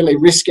can't really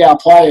risk our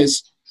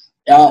players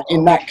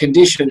in that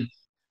condition.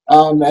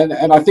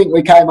 And I think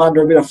we came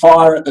under a bit of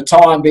fire at the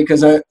time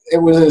because it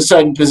was a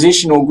certain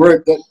positional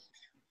group that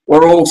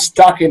were all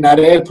stuck in that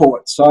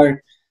airport. So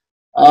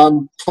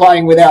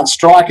playing without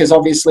strikers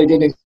obviously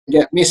didn't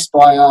get missed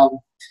by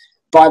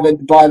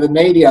the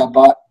media,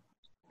 but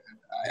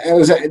it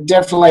was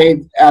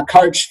definitely our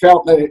coach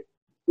felt that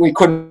we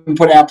couldn't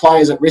put our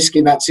players at risk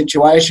in that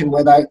situation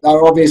where they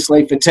were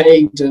obviously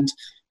fatigued, and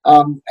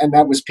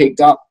that was picked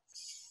up.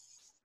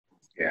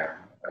 Yeah,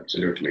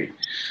 absolutely.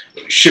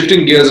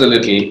 Shifting gears a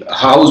little,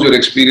 how's your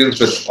experience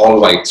with All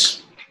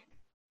Whites?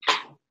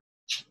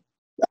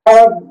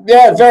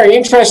 Yeah, very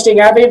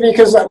interesting, Abby,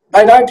 because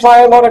they don't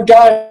play a lot of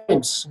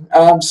games.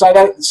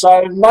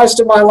 So most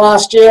of my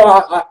last year,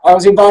 I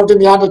was involved in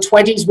the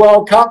Under-20s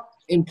World Cup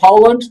in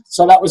Poland,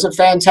 so that was a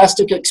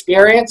fantastic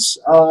experience.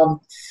 We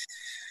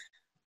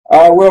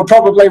were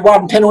probably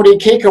one penalty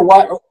kick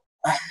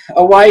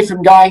away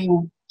from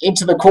going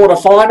into the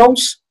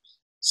quarterfinals,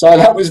 so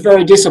that was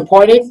very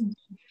disappointing.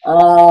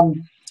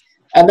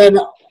 And then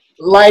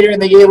later in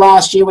the year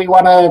last year, we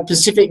won a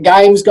Pacific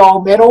Games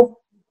gold medal.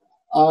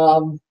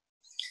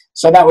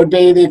 So that would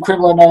be the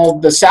equivalent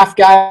of the SAF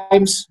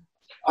Games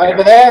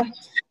over there.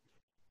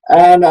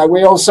 And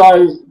we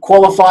also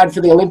qualified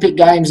for the Olympic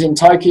Games in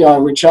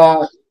Tokyo, which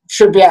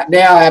should be out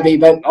now, Abby,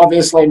 but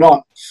obviously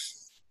not.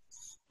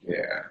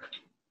 Yeah.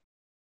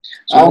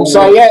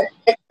 So yeah,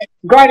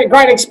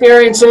 great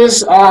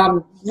experiences.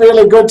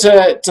 Really good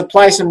to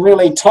play some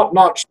really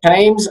top-notch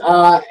teams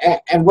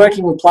and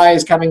working with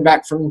players coming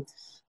back from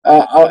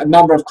a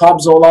number of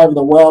clubs all over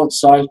the world.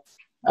 So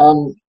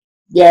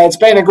yeah, it's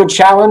been a good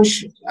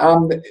challenge.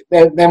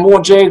 They're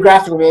more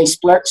geographically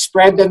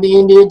spread than the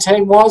Indian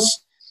team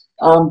was.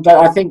 But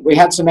I think we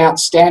had some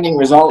outstanding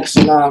results,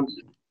 and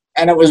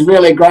it was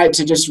really great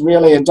to just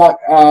really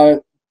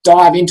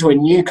dive into a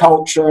new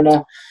culture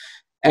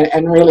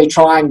and really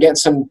try and get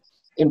some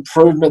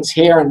improvements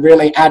here and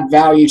really add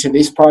value to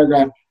this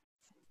program.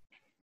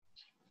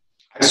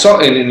 I saw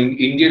an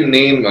Indian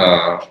name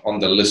on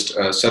the list,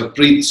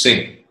 Sarpreet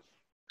Singh.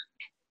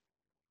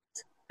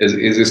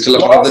 Is he still a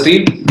part of the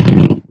team?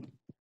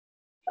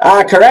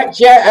 Correct,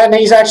 yeah, and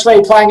he's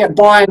actually playing at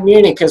Bayern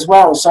Munich as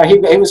well. So he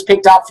was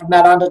picked up from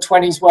that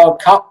Under-20s World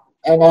Cup,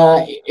 and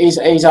he's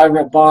over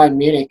at Bayern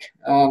Munich.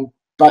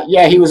 But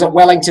yeah, he was at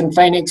Wellington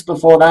Phoenix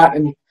before that,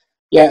 and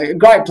yeah,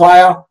 great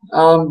player,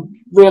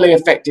 really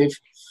effective.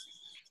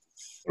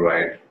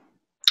 Right.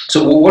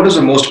 So what is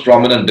the most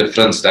prominent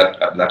difference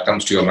that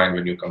comes to your mind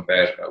when you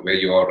compare where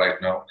you are right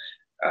now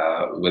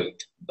with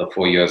the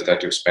 4 years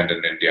that you've spent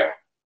in India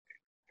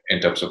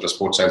in terms of the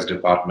sports science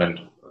department,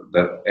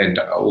 and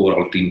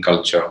overall team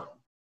culture?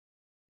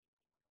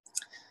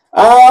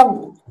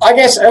 I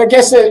guess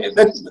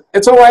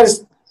it's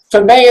always,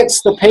 for me,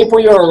 it's the people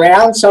you're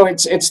around. So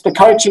it's the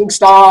coaching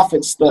staff,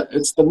 it's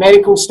the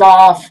medical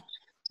staff,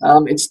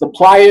 it's the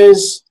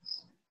players,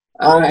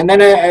 and then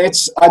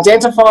it's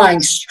identifying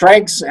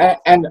strengths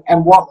and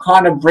what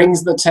kind of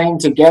brings the team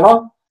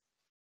together.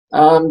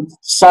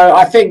 So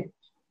I think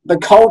the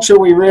culture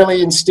we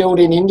really instilled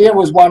in India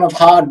was one of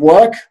hard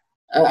work,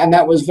 and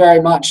that was very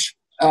much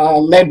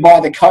led by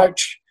the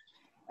coach,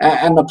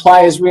 and the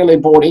players really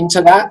bought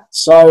into that.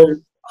 So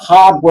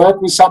hard work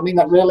was something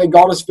that really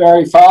got us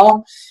very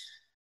far.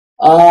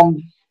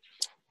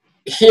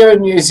 Here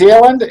in New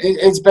Zealand,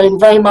 it's been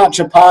very much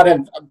a part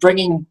of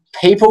bringing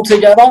people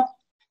together,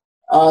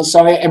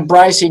 so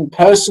embracing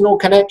personal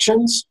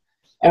connections,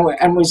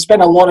 and we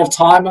spent a lot of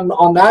time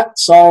on that.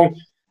 So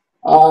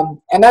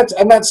and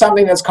that's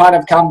something that's kind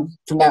of come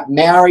from that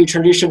Maori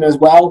tradition as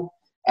well,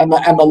 and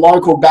the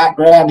local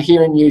background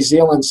here in New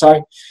Zealand.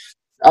 So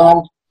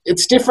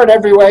it's different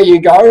everywhere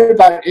you go,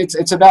 but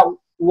it's about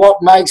what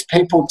makes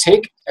people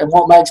tick and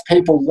what makes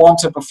people want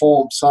to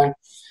perform. So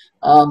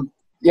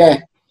yeah,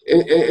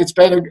 it's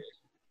been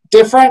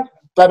different,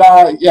 but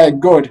yeah,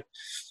 good.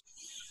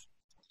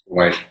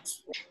 Right.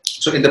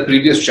 So in the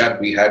previous chat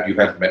we had, you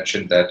had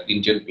mentioned that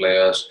Indian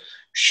players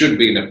should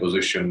be in a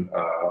position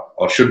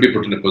or should be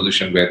put in a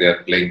position where they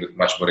are playing with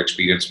much more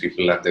experienced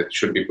people, and they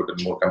should be put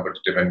in more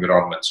competitive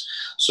environments.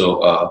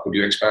 So could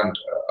you expand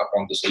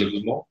upon this a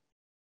little more?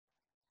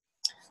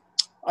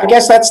 I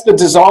guess that's the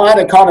desire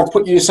to kind of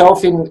put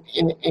yourself in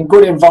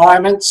good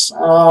environments.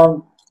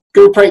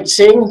 Gurpreet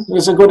Singh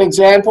was a good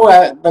example,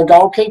 the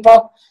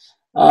goalkeeper,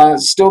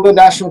 still the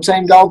national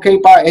team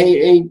goalkeeper.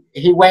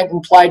 He went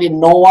and played in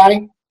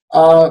Norway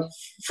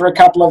for a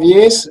couple of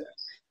years.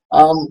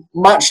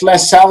 Much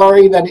less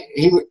salary than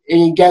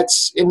he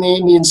gets in the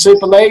Indian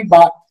Super League,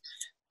 but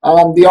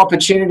the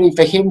opportunity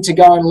for him to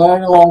go and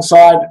learn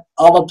alongside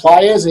other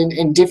players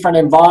in different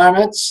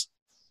environments,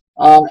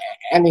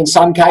 and in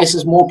some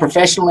cases more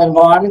professional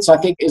environments, I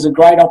think is a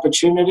great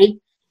opportunity.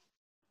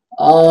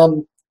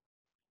 The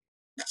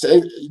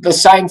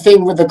same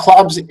thing with the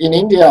clubs in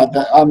India.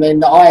 The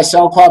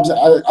ISL clubs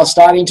are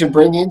starting to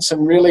bring in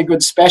some really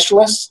good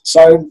specialists.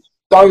 So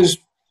those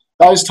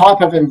type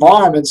of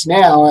environments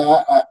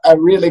now are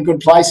really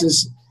good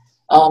places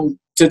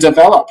to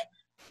develop.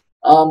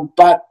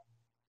 But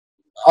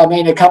I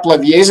mean, a couple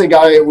of years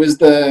ago, it was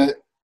the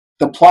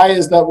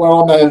players that were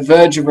on the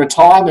verge of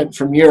retirement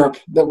from Europe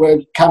that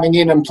were coming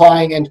in and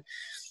playing, and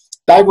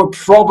they were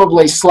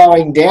probably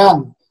slowing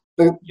down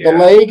the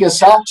league as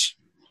such.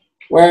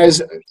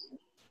 Whereas,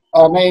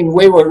 I mean,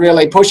 we were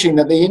really pushing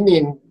that the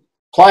Indian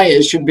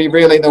players should be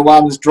really the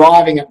ones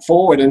driving it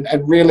forward and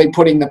really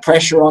putting the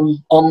pressure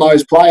on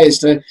those players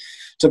to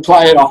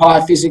play at a high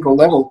physical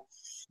level.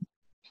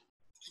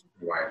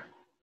 Right.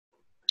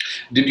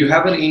 Did you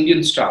have an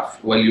Indian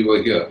staff while you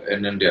were here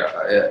in India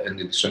in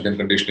the strength and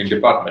conditioning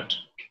department?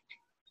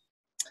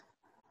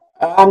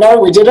 No,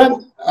 we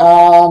didn't.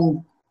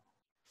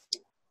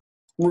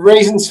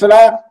 Reasons for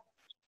that?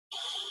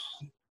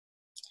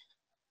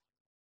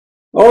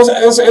 Well,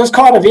 it was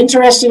kind of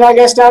interesting, I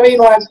guess, Davi.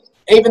 Like,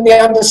 even the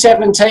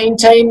under-17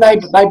 team, they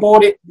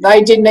bought it.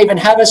 They didn't even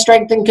have a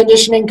strength and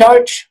conditioning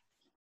coach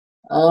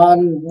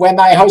when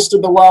they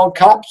hosted the World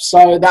Cup.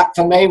 So that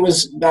for me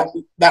was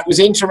that was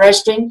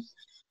interesting.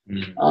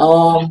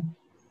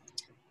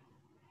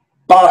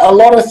 But a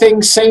lot of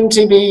things seem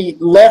to be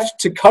left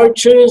to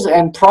coaches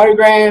and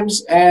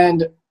programs,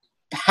 and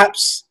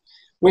perhaps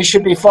we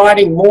should be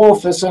fighting more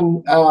for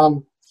some.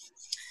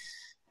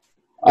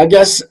 I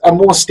guess a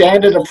more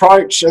standard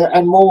approach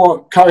and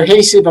more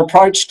cohesive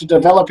approach to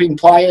developing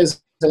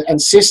players and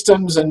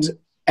systems and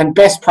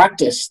best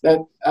practice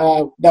that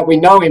we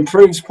know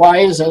improves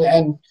players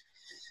and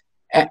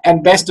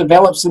best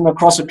develops them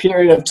across a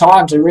period of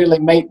time to really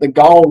meet the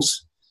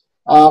goals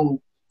of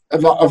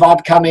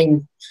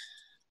upcoming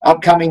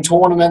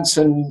tournaments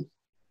and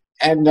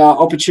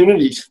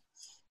opportunities.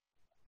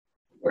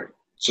 Right.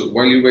 So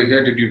while you were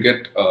here, did you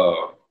get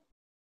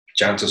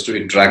chances to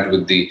interact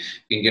with the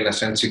Indian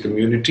SNC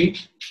community?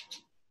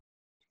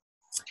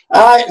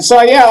 I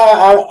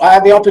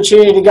had the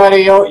opportunity to go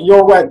to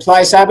your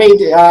workplace, Abby,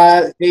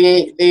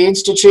 the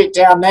institute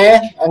down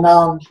there, and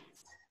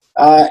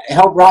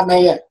help run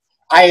the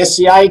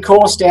ASCA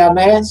course down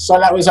there. So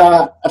that was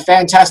a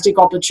fantastic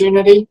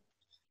opportunity.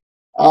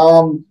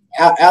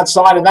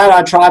 Outside of that,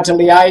 I tried to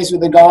liaise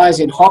with the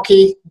guys in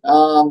hockey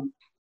and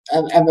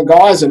the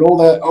guys at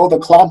all the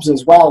clubs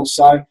as well.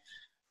 So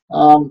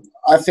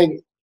I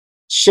think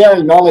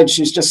sharing knowledge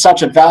is just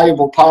such a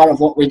valuable part of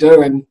what we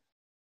do, and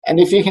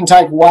if you can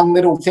take one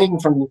little thing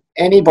from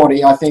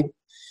anybody, I think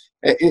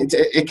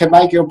it can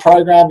make your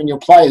program and your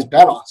players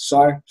better.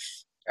 So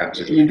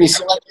absolutely,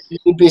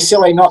 you'd be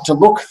silly not to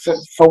look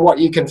for what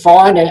you can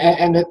find,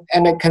 and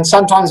it can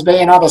sometimes be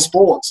in other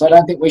sports. I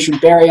don't think we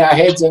should bury our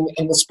heads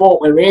in the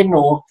sport we're in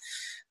or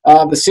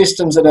the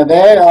systems that are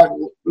there.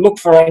 Look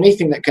for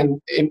anything that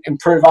can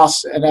improve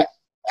us and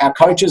our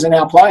coaches and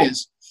our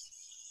players.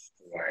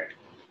 Right.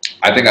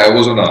 I think I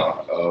was on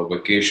a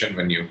vacation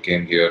when you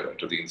came here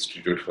to the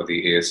institute for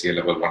the ASCA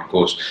Level 1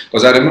 course,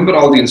 because I remember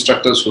all the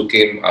instructors who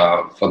came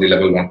for the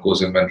Level 1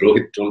 course, and when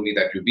Rohit told me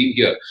that you've been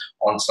here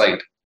on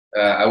site,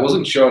 I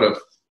wasn't sure if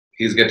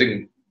he's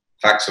getting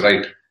facts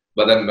right,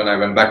 but then when I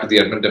went back to the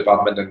admin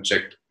department and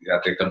checked,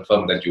 they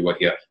confirmed that you were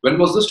here. When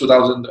was this,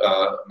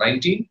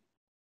 2019?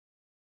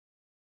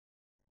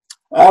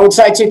 I would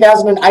say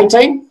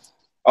 2018.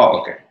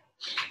 Oh, okay.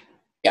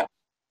 Yeah.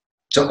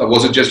 So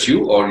was it just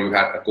you, or you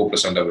had a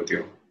co-presenter with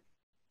you?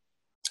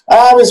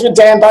 I was with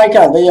Dan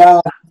Baker,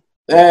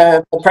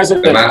 the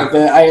president of the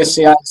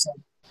ASCA. So,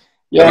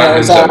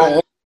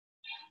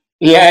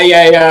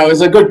 yeah, it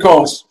was a good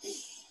course.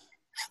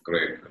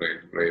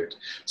 Great.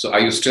 So are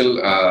you still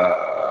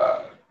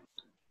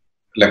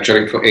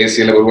lecturing for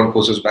ASCA Level 1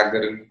 courses back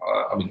there in,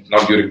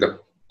 not during the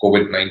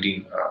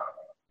COVID-19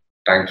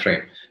 time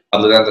frame.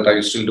 Other than that, are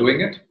you still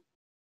doing it?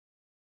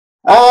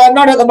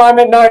 Not at the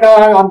moment, no.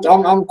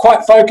 I'm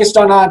quite focused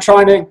on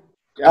trying to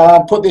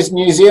put this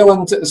New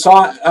Zealand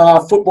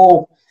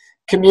football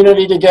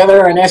community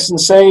together in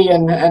S&C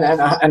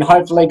and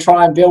hopefully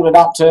try and build it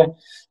up to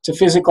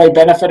physically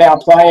benefit our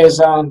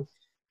players.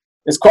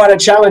 It's quite a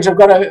challenge. I've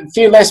got a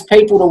few less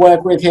people to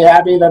work with here,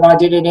 Abby, than I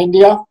did in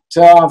India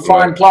to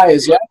find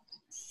players, yeah.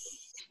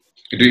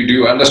 Do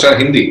you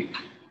understand Hindi?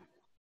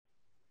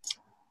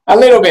 A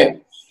little bit.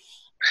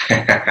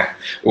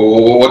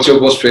 What's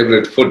your most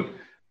favorite food?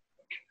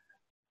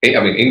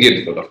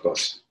 Indian food, of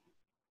course.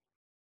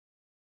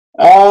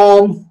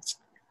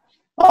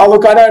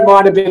 Look, I don't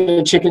mind a bit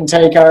of chicken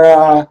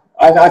tikka.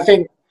 I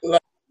think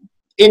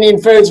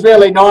Indian food's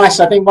really nice.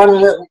 I think one of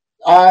the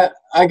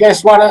I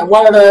guess one of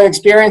the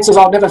experiences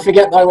I'll never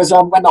forget though was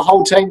when the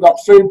whole team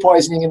got food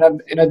poisoning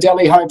in a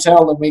Delhi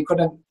hotel, and we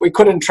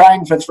couldn't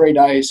train for 3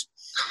 days.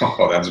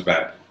 Oh, that's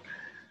bad.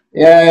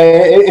 Yeah,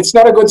 it's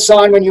not a good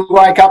sign when you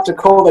wake up to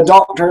call the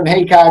doctor and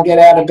he can't get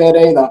out of bed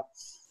either.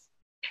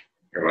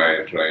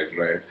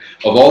 Right.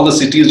 Of all the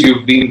cities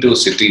you've been to,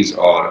 cities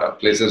or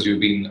places you've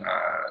been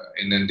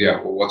in India,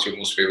 what's your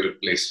most favorite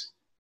place?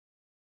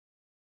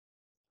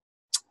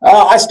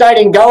 I stayed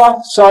in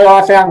Goa, so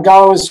I found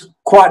Goa was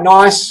quite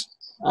nice.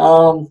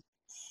 I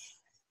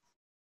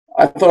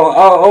thought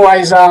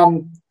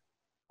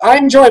I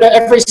enjoyed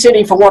every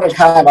city for what it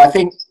had. I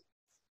think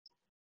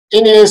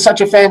India is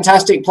such a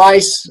fantastic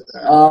place.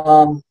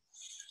 Kerala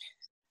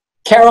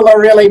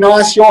really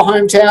nice, your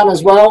hometown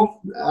as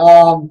well.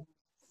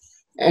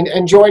 And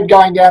enjoyed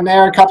going down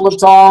there a couple of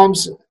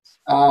times.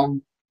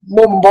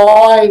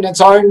 Mumbai in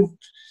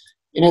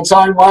its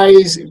own way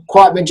is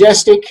quite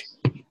majestic.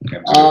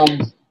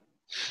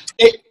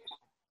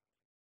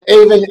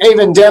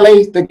 Even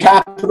Delhi, the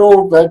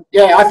capital, but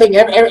yeah, I think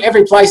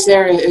every place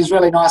there is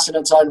really nice in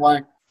its own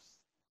way.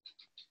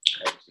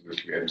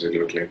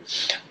 Absolutely.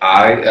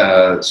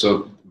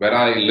 So where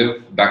I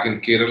live back in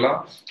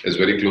Kerala is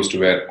very close to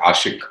where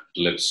Ashik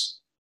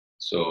lives.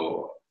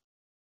 So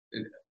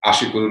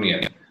Ashik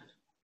Urunian.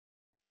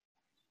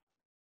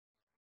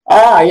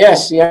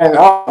 Yes, yeah.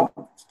 Oh,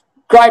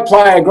 great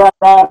player, great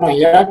runner,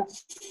 yeah.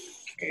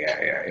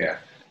 Yeah.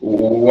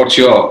 What's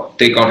your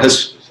take on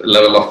his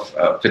level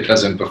of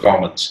fitness and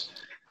performance?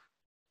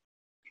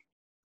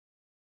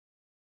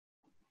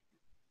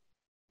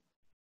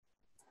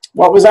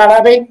 What was that,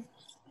 Abby?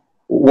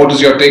 What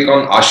is your take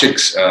on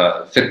Ashik's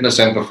fitness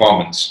and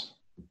performance?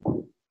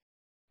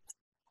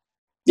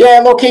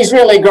 Yeah, look, he's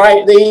really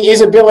great.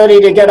 His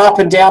ability to get up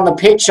and down the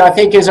pitch, I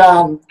think, is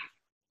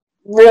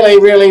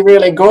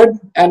really good,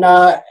 and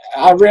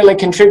really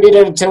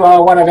contributed to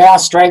one of our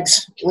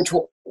strengths,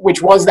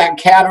 which was that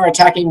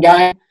counter-attacking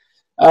game,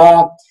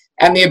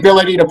 and the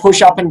ability to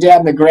push up and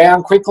down the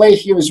ground quickly.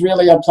 He was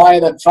really a player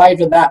that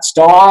favoured that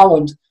style,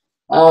 and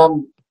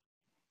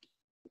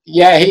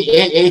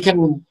he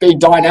can be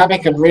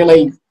dynamic and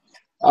really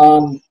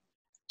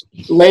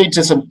lead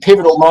to some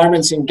pivotal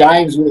moments in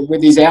games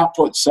with his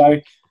output. So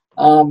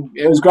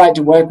it was great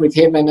to work with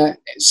him, and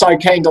so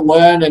keen to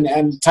learn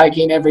and take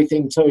in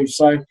everything too.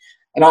 So,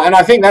 and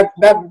I think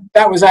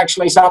that was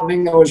actually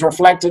something that was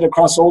reflected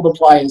across all the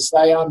players.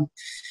 They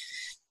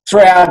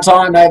through our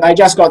time, they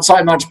just got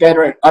so much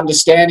better at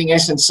understanding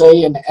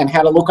S&C and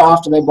how to look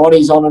after their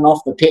bodies on and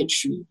off the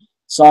pitch.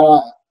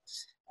 So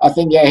I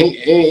think, yeah,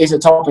 he's a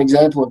top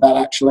example of that,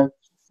 actually.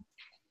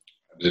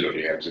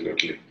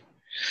 Absolutely.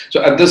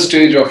 So at this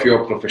stage of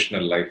your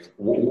professional life,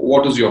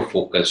 what is your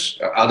focus,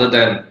 other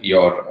than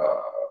your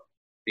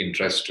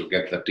interest to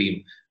get the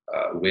team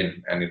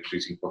win and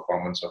increasing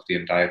performance of the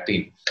entire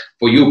team?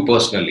 For you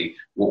personally,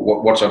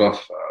 what sort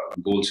of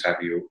goals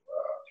have you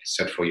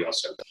set for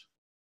yourself?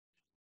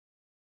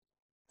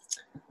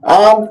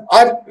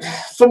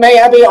 For me,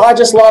 Abby, I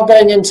just love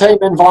being in team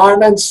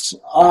environments.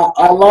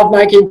 I love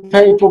making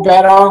people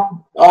better.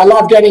 I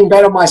love getting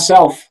better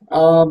myself.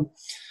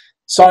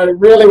 So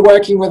really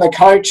working with a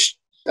coach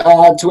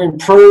to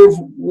improve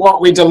what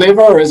we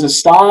deliver as a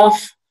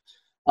staff,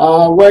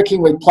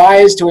 working with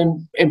players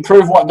to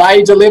improve what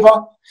they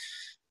deliver.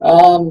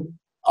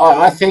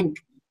 I think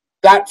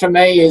that for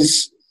me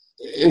is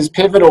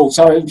pivotal.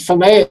 So for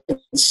me,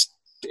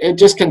 it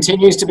just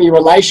continues to be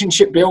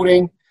relationship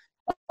building,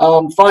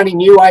 finding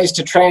new ways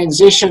to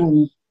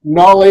transition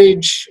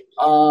knowledge,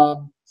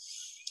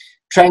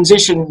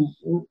 transition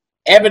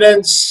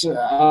evidence,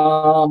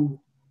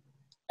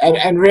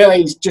 and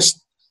really just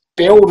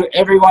build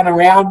everyone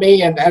around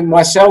me and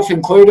myself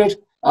included,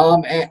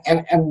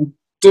 and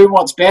do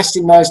what's best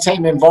in those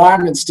team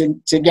environments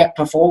to get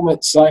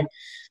performance. So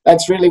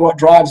that's really what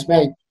drives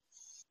me.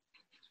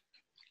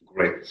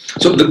 Great.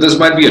 So this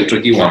might be a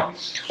tricky one.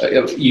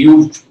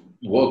 You've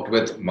worked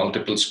with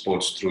multiple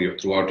sports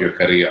throughout your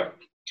career.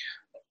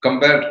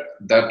 Compare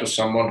that to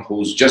someone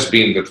who's just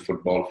been with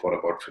football for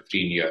about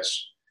 15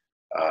 years.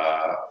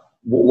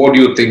 What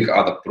do you think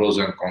are the pros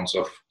and cons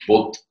of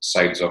both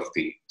sides of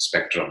the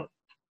spectrum?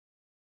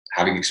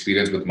 Having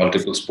experience with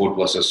multiple sport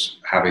versus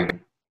having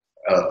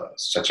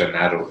such a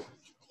narrow,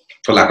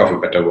 for lack of a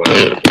better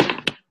word.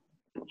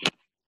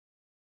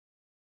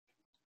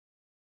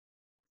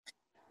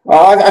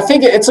 Well, I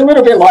think it's a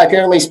little bit like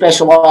early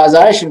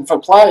specialisation for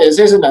players,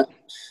 isn't it?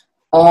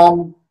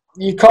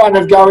 You kind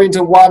of go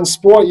into one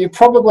sport, you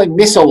probably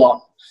miss a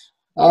lot.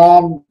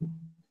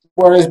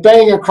 Whereas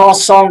being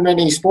across so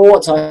many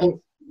sports, I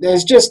think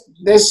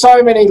there's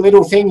so many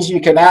little things you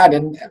can add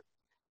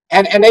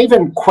and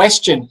even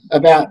question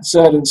about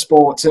certain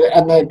sports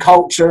and their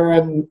culture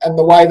and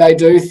the way they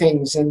do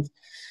things. And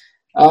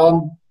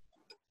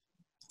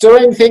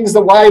doing things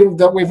the way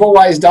that we've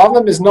always done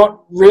them is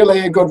not really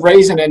a good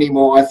reason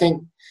anymore. I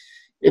think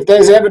if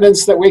there's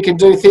evidence that we can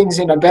do things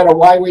in a better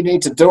way, we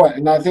need to do it.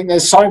 And I think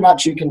there's so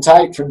much you can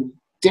take from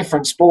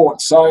different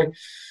sports. So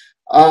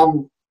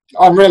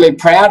I'm really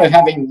proud of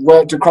having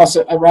worked across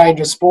a range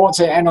of sports,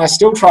 and I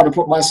still try to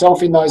put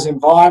myself in those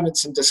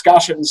environments and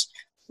discussions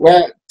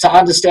where to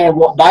understand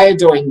what they are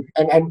doing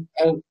and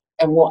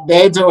what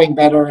they're doing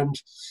better. And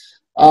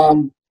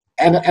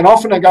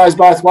often it goes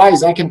both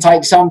ways. They can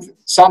take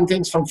some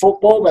things from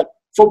football, but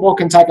football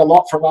can take a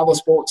lot from other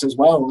sports as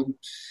well.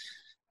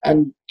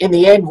 And in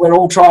the end, we're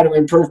all trying to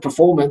improve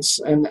performance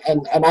and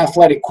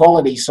athletic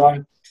quality.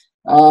 So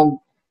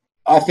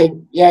I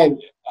think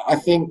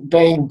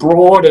being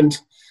broad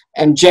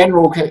and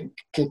general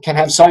can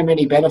have so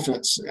many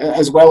benefits,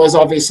 as well as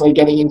obviously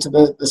getting into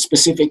the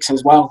specifics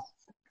as well.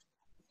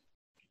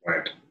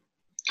 Right.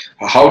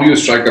 How do you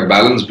strike a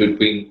balance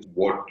between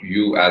what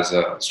you as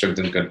a strength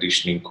and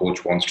conditioning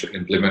coach wants to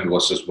implement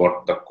versus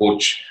what the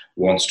coach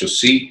wants to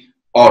see,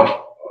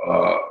 or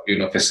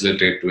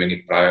facilitate to any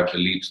prior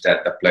beliefs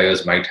that the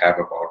players might have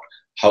about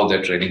how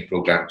their training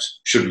programs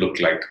should look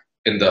like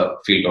in the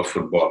field of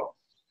football?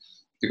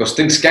 Because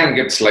things can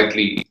get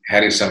slightly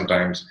hairy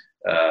sometimes,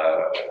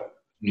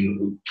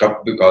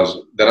 because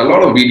there are a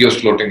lot of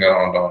videos floating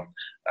around on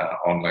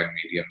online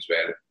mediums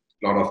where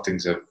a lot of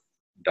things are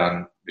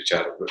done which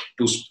are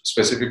too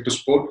specific to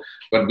sport,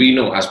 but we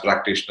know as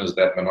practitioners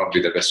that may not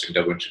be the best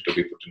intervention to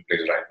be put in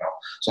place right now.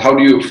 So how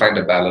do you find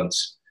a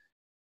balance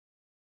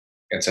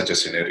in such a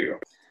scenario?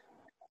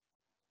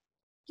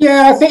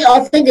 Yeah, I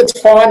think it's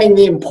finding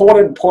the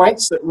important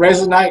points that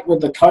resonate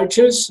with the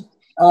coaches,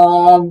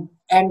 and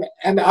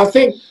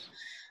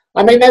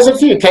I mean there's a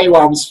few key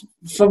ones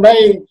for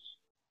me.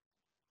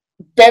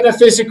 Better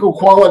physical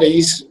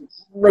qualities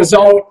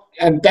result,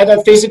 and better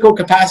physical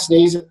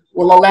capacities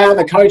will allow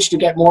the coach to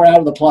get more out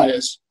of the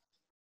players.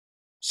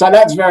 So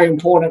that's very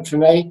important for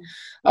me.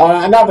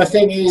 Another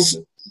thing is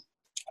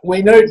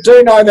we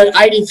do know that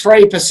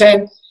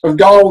 83% of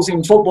goals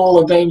in football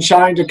have been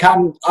shown to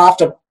come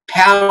after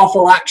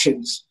powerful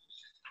actions.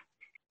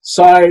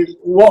 So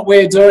what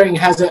we're doing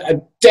has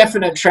a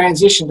definite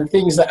transition to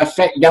things that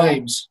affect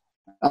games.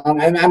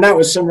 And that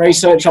was some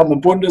research on the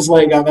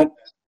Bundesliga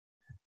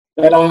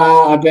that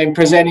I've been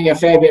presenting a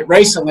fair bit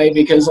recently,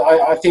 because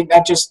I think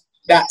that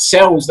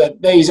sells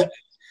that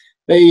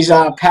these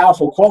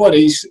powerful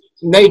qualities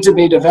need to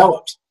be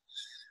developed.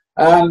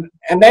 And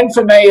then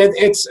for me,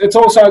 it's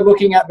also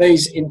looking at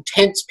these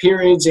intense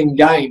periods in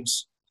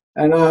games,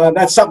 and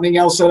that's something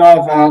else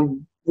that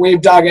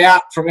we've dug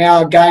out from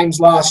our games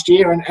last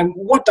year. And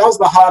what does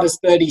the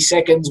hardest 30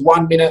 seconds,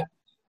 1 minute,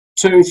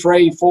 2,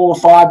 3, 4,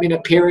 5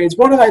 minute periods,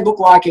 what do they look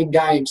like in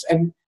games?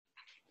 And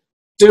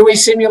do we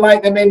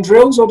simulate them in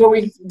drills, or do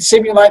we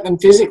simulate them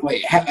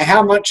physically?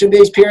 How much of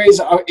these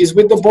periods is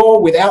with the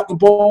ball, without the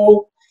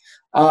ball,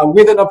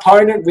 with an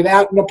opponent,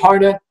 without an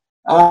opponent?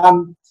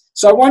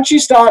 So once you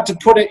start to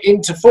put it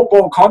into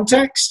football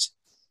context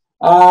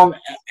and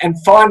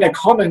find a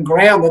common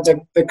ground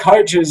that the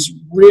coaches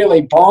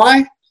really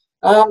buy,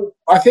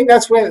 I think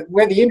that's where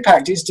the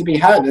impact is to be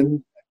had.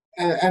 And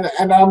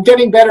I'm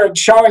getting better at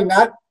showing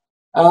that.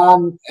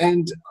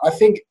 And I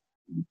think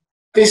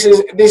this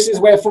is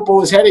where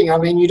football is heading. I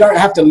mean, you don't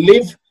have to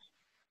live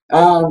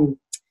in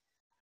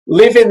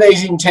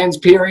these intense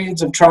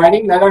periods of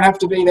training. They don't have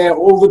to be there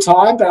all the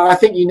time, but I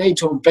think you need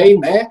to have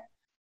been there.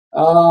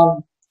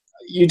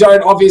 You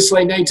don't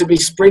obviously need to be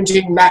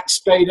sprinting max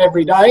speed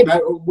every day,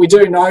 but we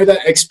do know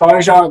that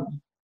exposure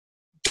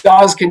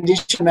does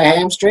condition the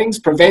hamstrings,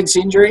 prevents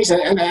injuries,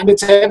 and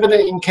it's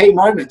evident in key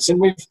moments. And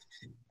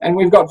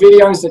we've got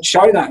videos that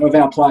show that of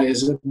our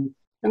players,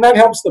 and that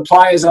helps the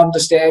players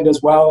understand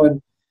as well.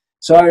 And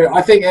so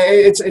I think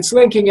it's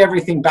linking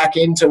everything back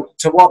into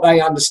what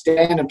they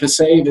understand and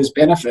perceive as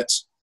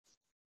benefits.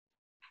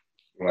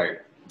 Right.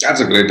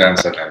 That's a great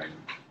answer, Danny.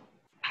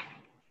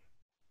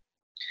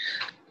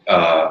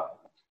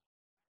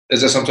 Is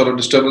there some sort of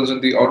disturbance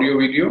in the audio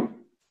video?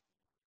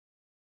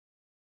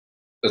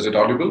 Is it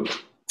audible?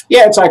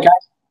 Yeah, it's okay.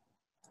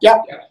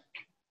 Yeah.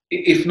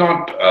 If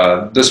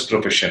not this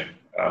profession,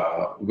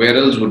 where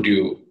else would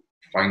you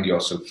find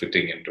yourself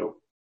fitting into?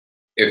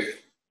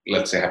 If,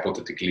 let's say,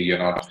 hypothetically, you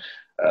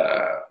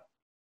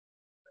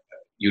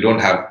don't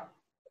have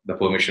the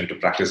permission to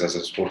practice as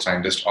a sports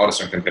scientist or a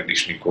strength and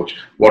conditioning coach,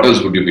 what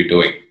else would you be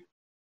doing?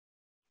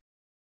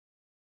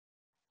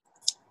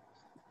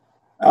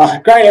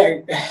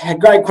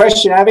 Great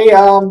question, Abby.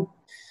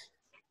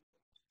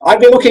 I'd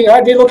be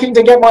looking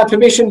to get my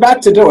permission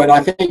back to do it.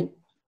 I think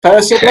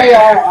personally,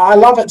 I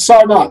love it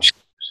so much.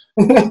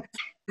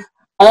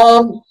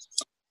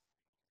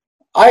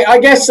 I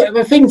guess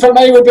the thing for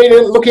me would be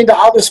to look into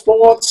other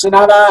sports and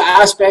other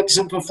aspects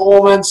of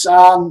performance.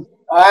 I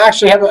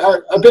actually have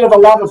a bit of a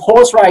love of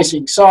horse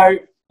racing, so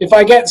if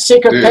I get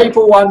sick of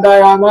people one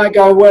day, I might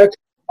go work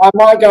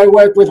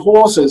with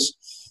horses.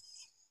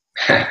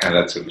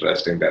 That's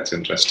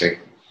interesting.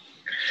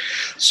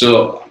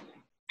 So,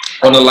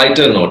 on a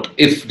lighter note,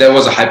 if there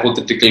was a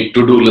hypothetical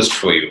to-do list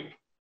for you,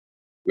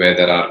 where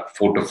there are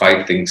 4 to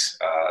 5 things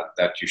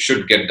that you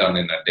should get done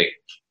in a day,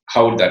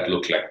 how would that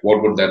look like?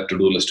 What would that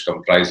to-do list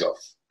comprise of?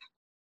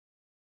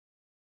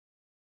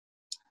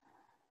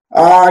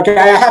 Okay,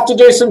 I have to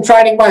do some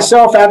training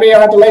myself, Abby.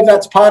 I believe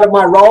that's part of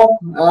my role.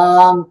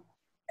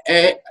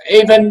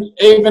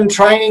 even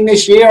training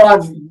this year,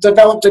 I've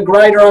developed a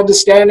greater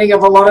understanding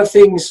of a lot of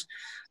things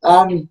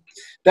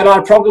that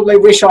I probably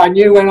wish I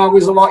knew when I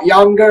was a lot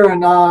younger,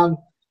 and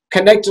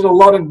connected a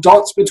lot of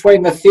dots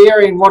between the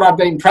theory and what I've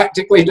been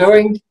practically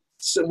doing,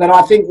 so that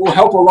I think will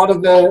help a lot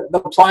of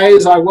the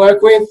players I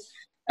work with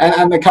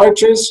and the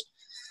coaches.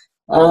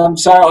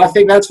 So I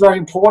think that's very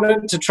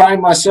important to train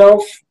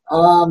myself.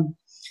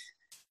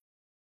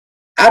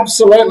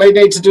 Absolutely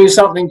need to do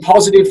something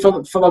positive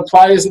for the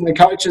players and the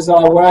coaches that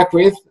I work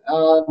with,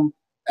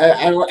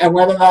 and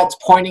whether that's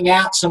pointing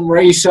out some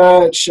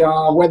research,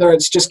 whether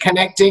it's just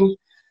connecting.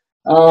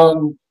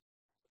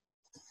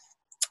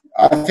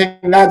 I think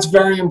that's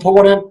very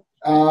important.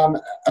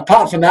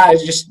 Apart from that,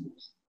 it's just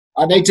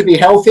I need to be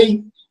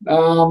healthy.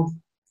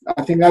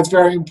 I think that's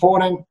very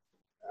important.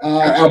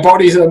 Our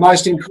bodies are the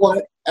most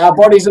important. Our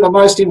bodies are the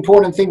most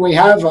important thing we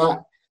have.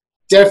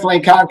 Definitely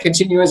can't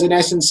continue as an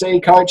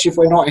S&C coach if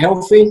we're not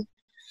healthy.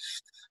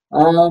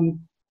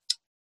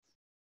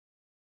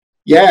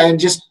 Yeah, and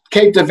just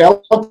keep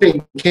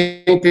developing,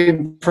 keep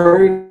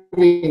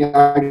improving,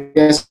 I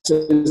guess,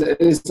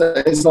 is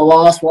the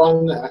last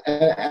one,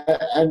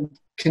 and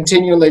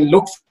continually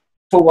look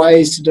for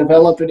ways to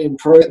develop and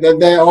improve.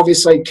 They're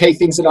obviously key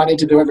things that I need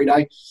to do every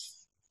day.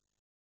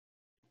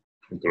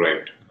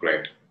 Great,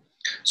 great.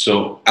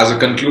 So, as a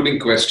concluding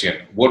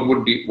question, what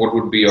would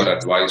be your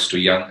advice to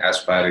young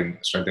aspiring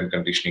strength and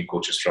conditioning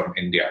coaches from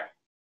India?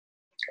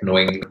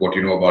 Knowing what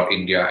you know about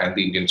India and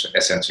the Indian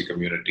SNC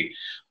community,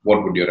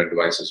 what would your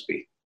advices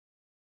be?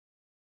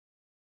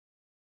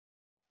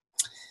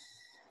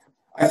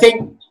 I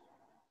think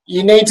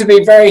you need to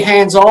be very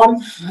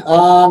hands-on.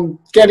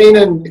 Get in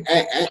and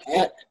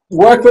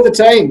work with the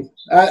team.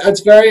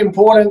 It's very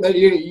important that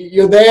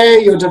you're there.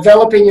 You're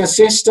developing your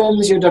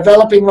systems. You're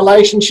developing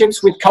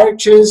relationships with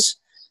coaches.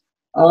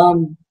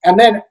 And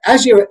then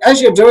as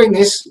you're doing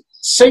this,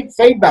 seek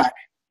feedback.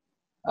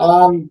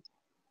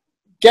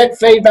 Get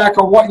feedback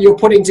on what you're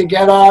putting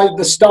together,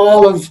 the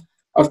style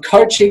of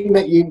coaching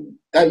that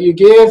you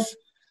give.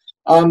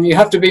 You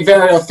have to be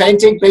very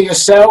authentic, be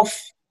yourself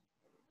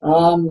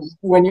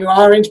when you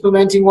are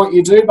implementing what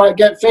you do, but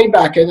get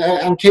feedback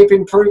and keep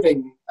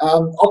improving.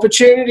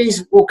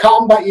 Opportunities will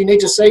come, but you need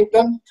to seek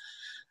them.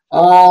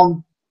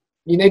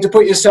 You need to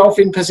put yourself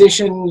in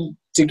position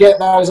to get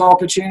those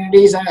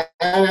opportunities. And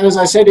as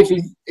I said,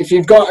 if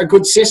you've got a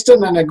good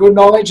system and a good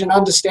knowledge and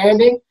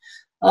understanding,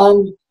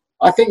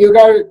 I think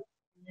you'll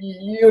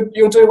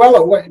do well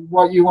at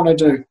what you want to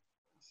do.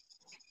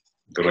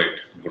 Great,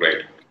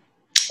 great.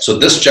 So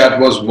this chat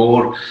was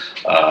more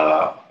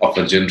of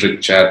a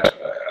generic chat,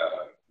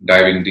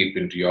 diving deep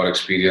into your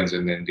experience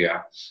in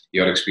India,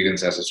 your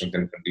experience as a strength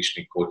and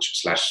conditioning coach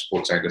 /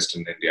 sports scientist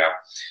in India.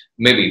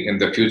 Maybe in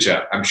the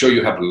future, I'm sure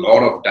you have a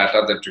lot of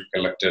data that you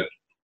collected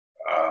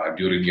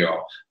during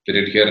your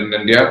period here in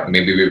India.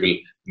 Maybe we will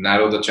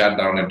narrow the chat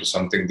down into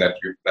something that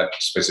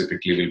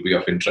specifically will be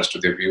of interest to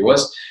the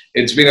viewers.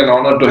 It's been an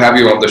honor to have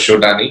you on the show,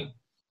 Danny.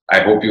 I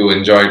hope you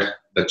enjoyed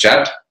the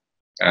chat,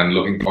 and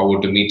looking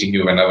forward to meeting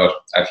you whenever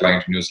I fly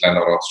into New Zealand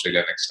or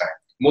Australia next time.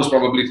 Most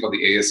probably for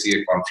the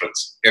ASCA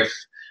conference, if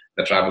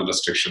the travel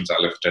restrictions are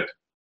lifted.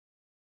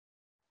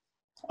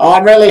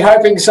 I'm really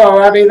hoping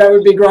so, Abby. That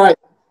would be great.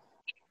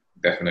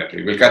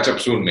 Definitely. We'll catch up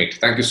soon, mate.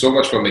 Thank you so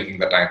much for making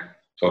the time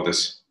for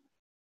this.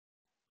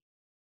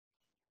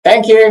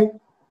 Thank you.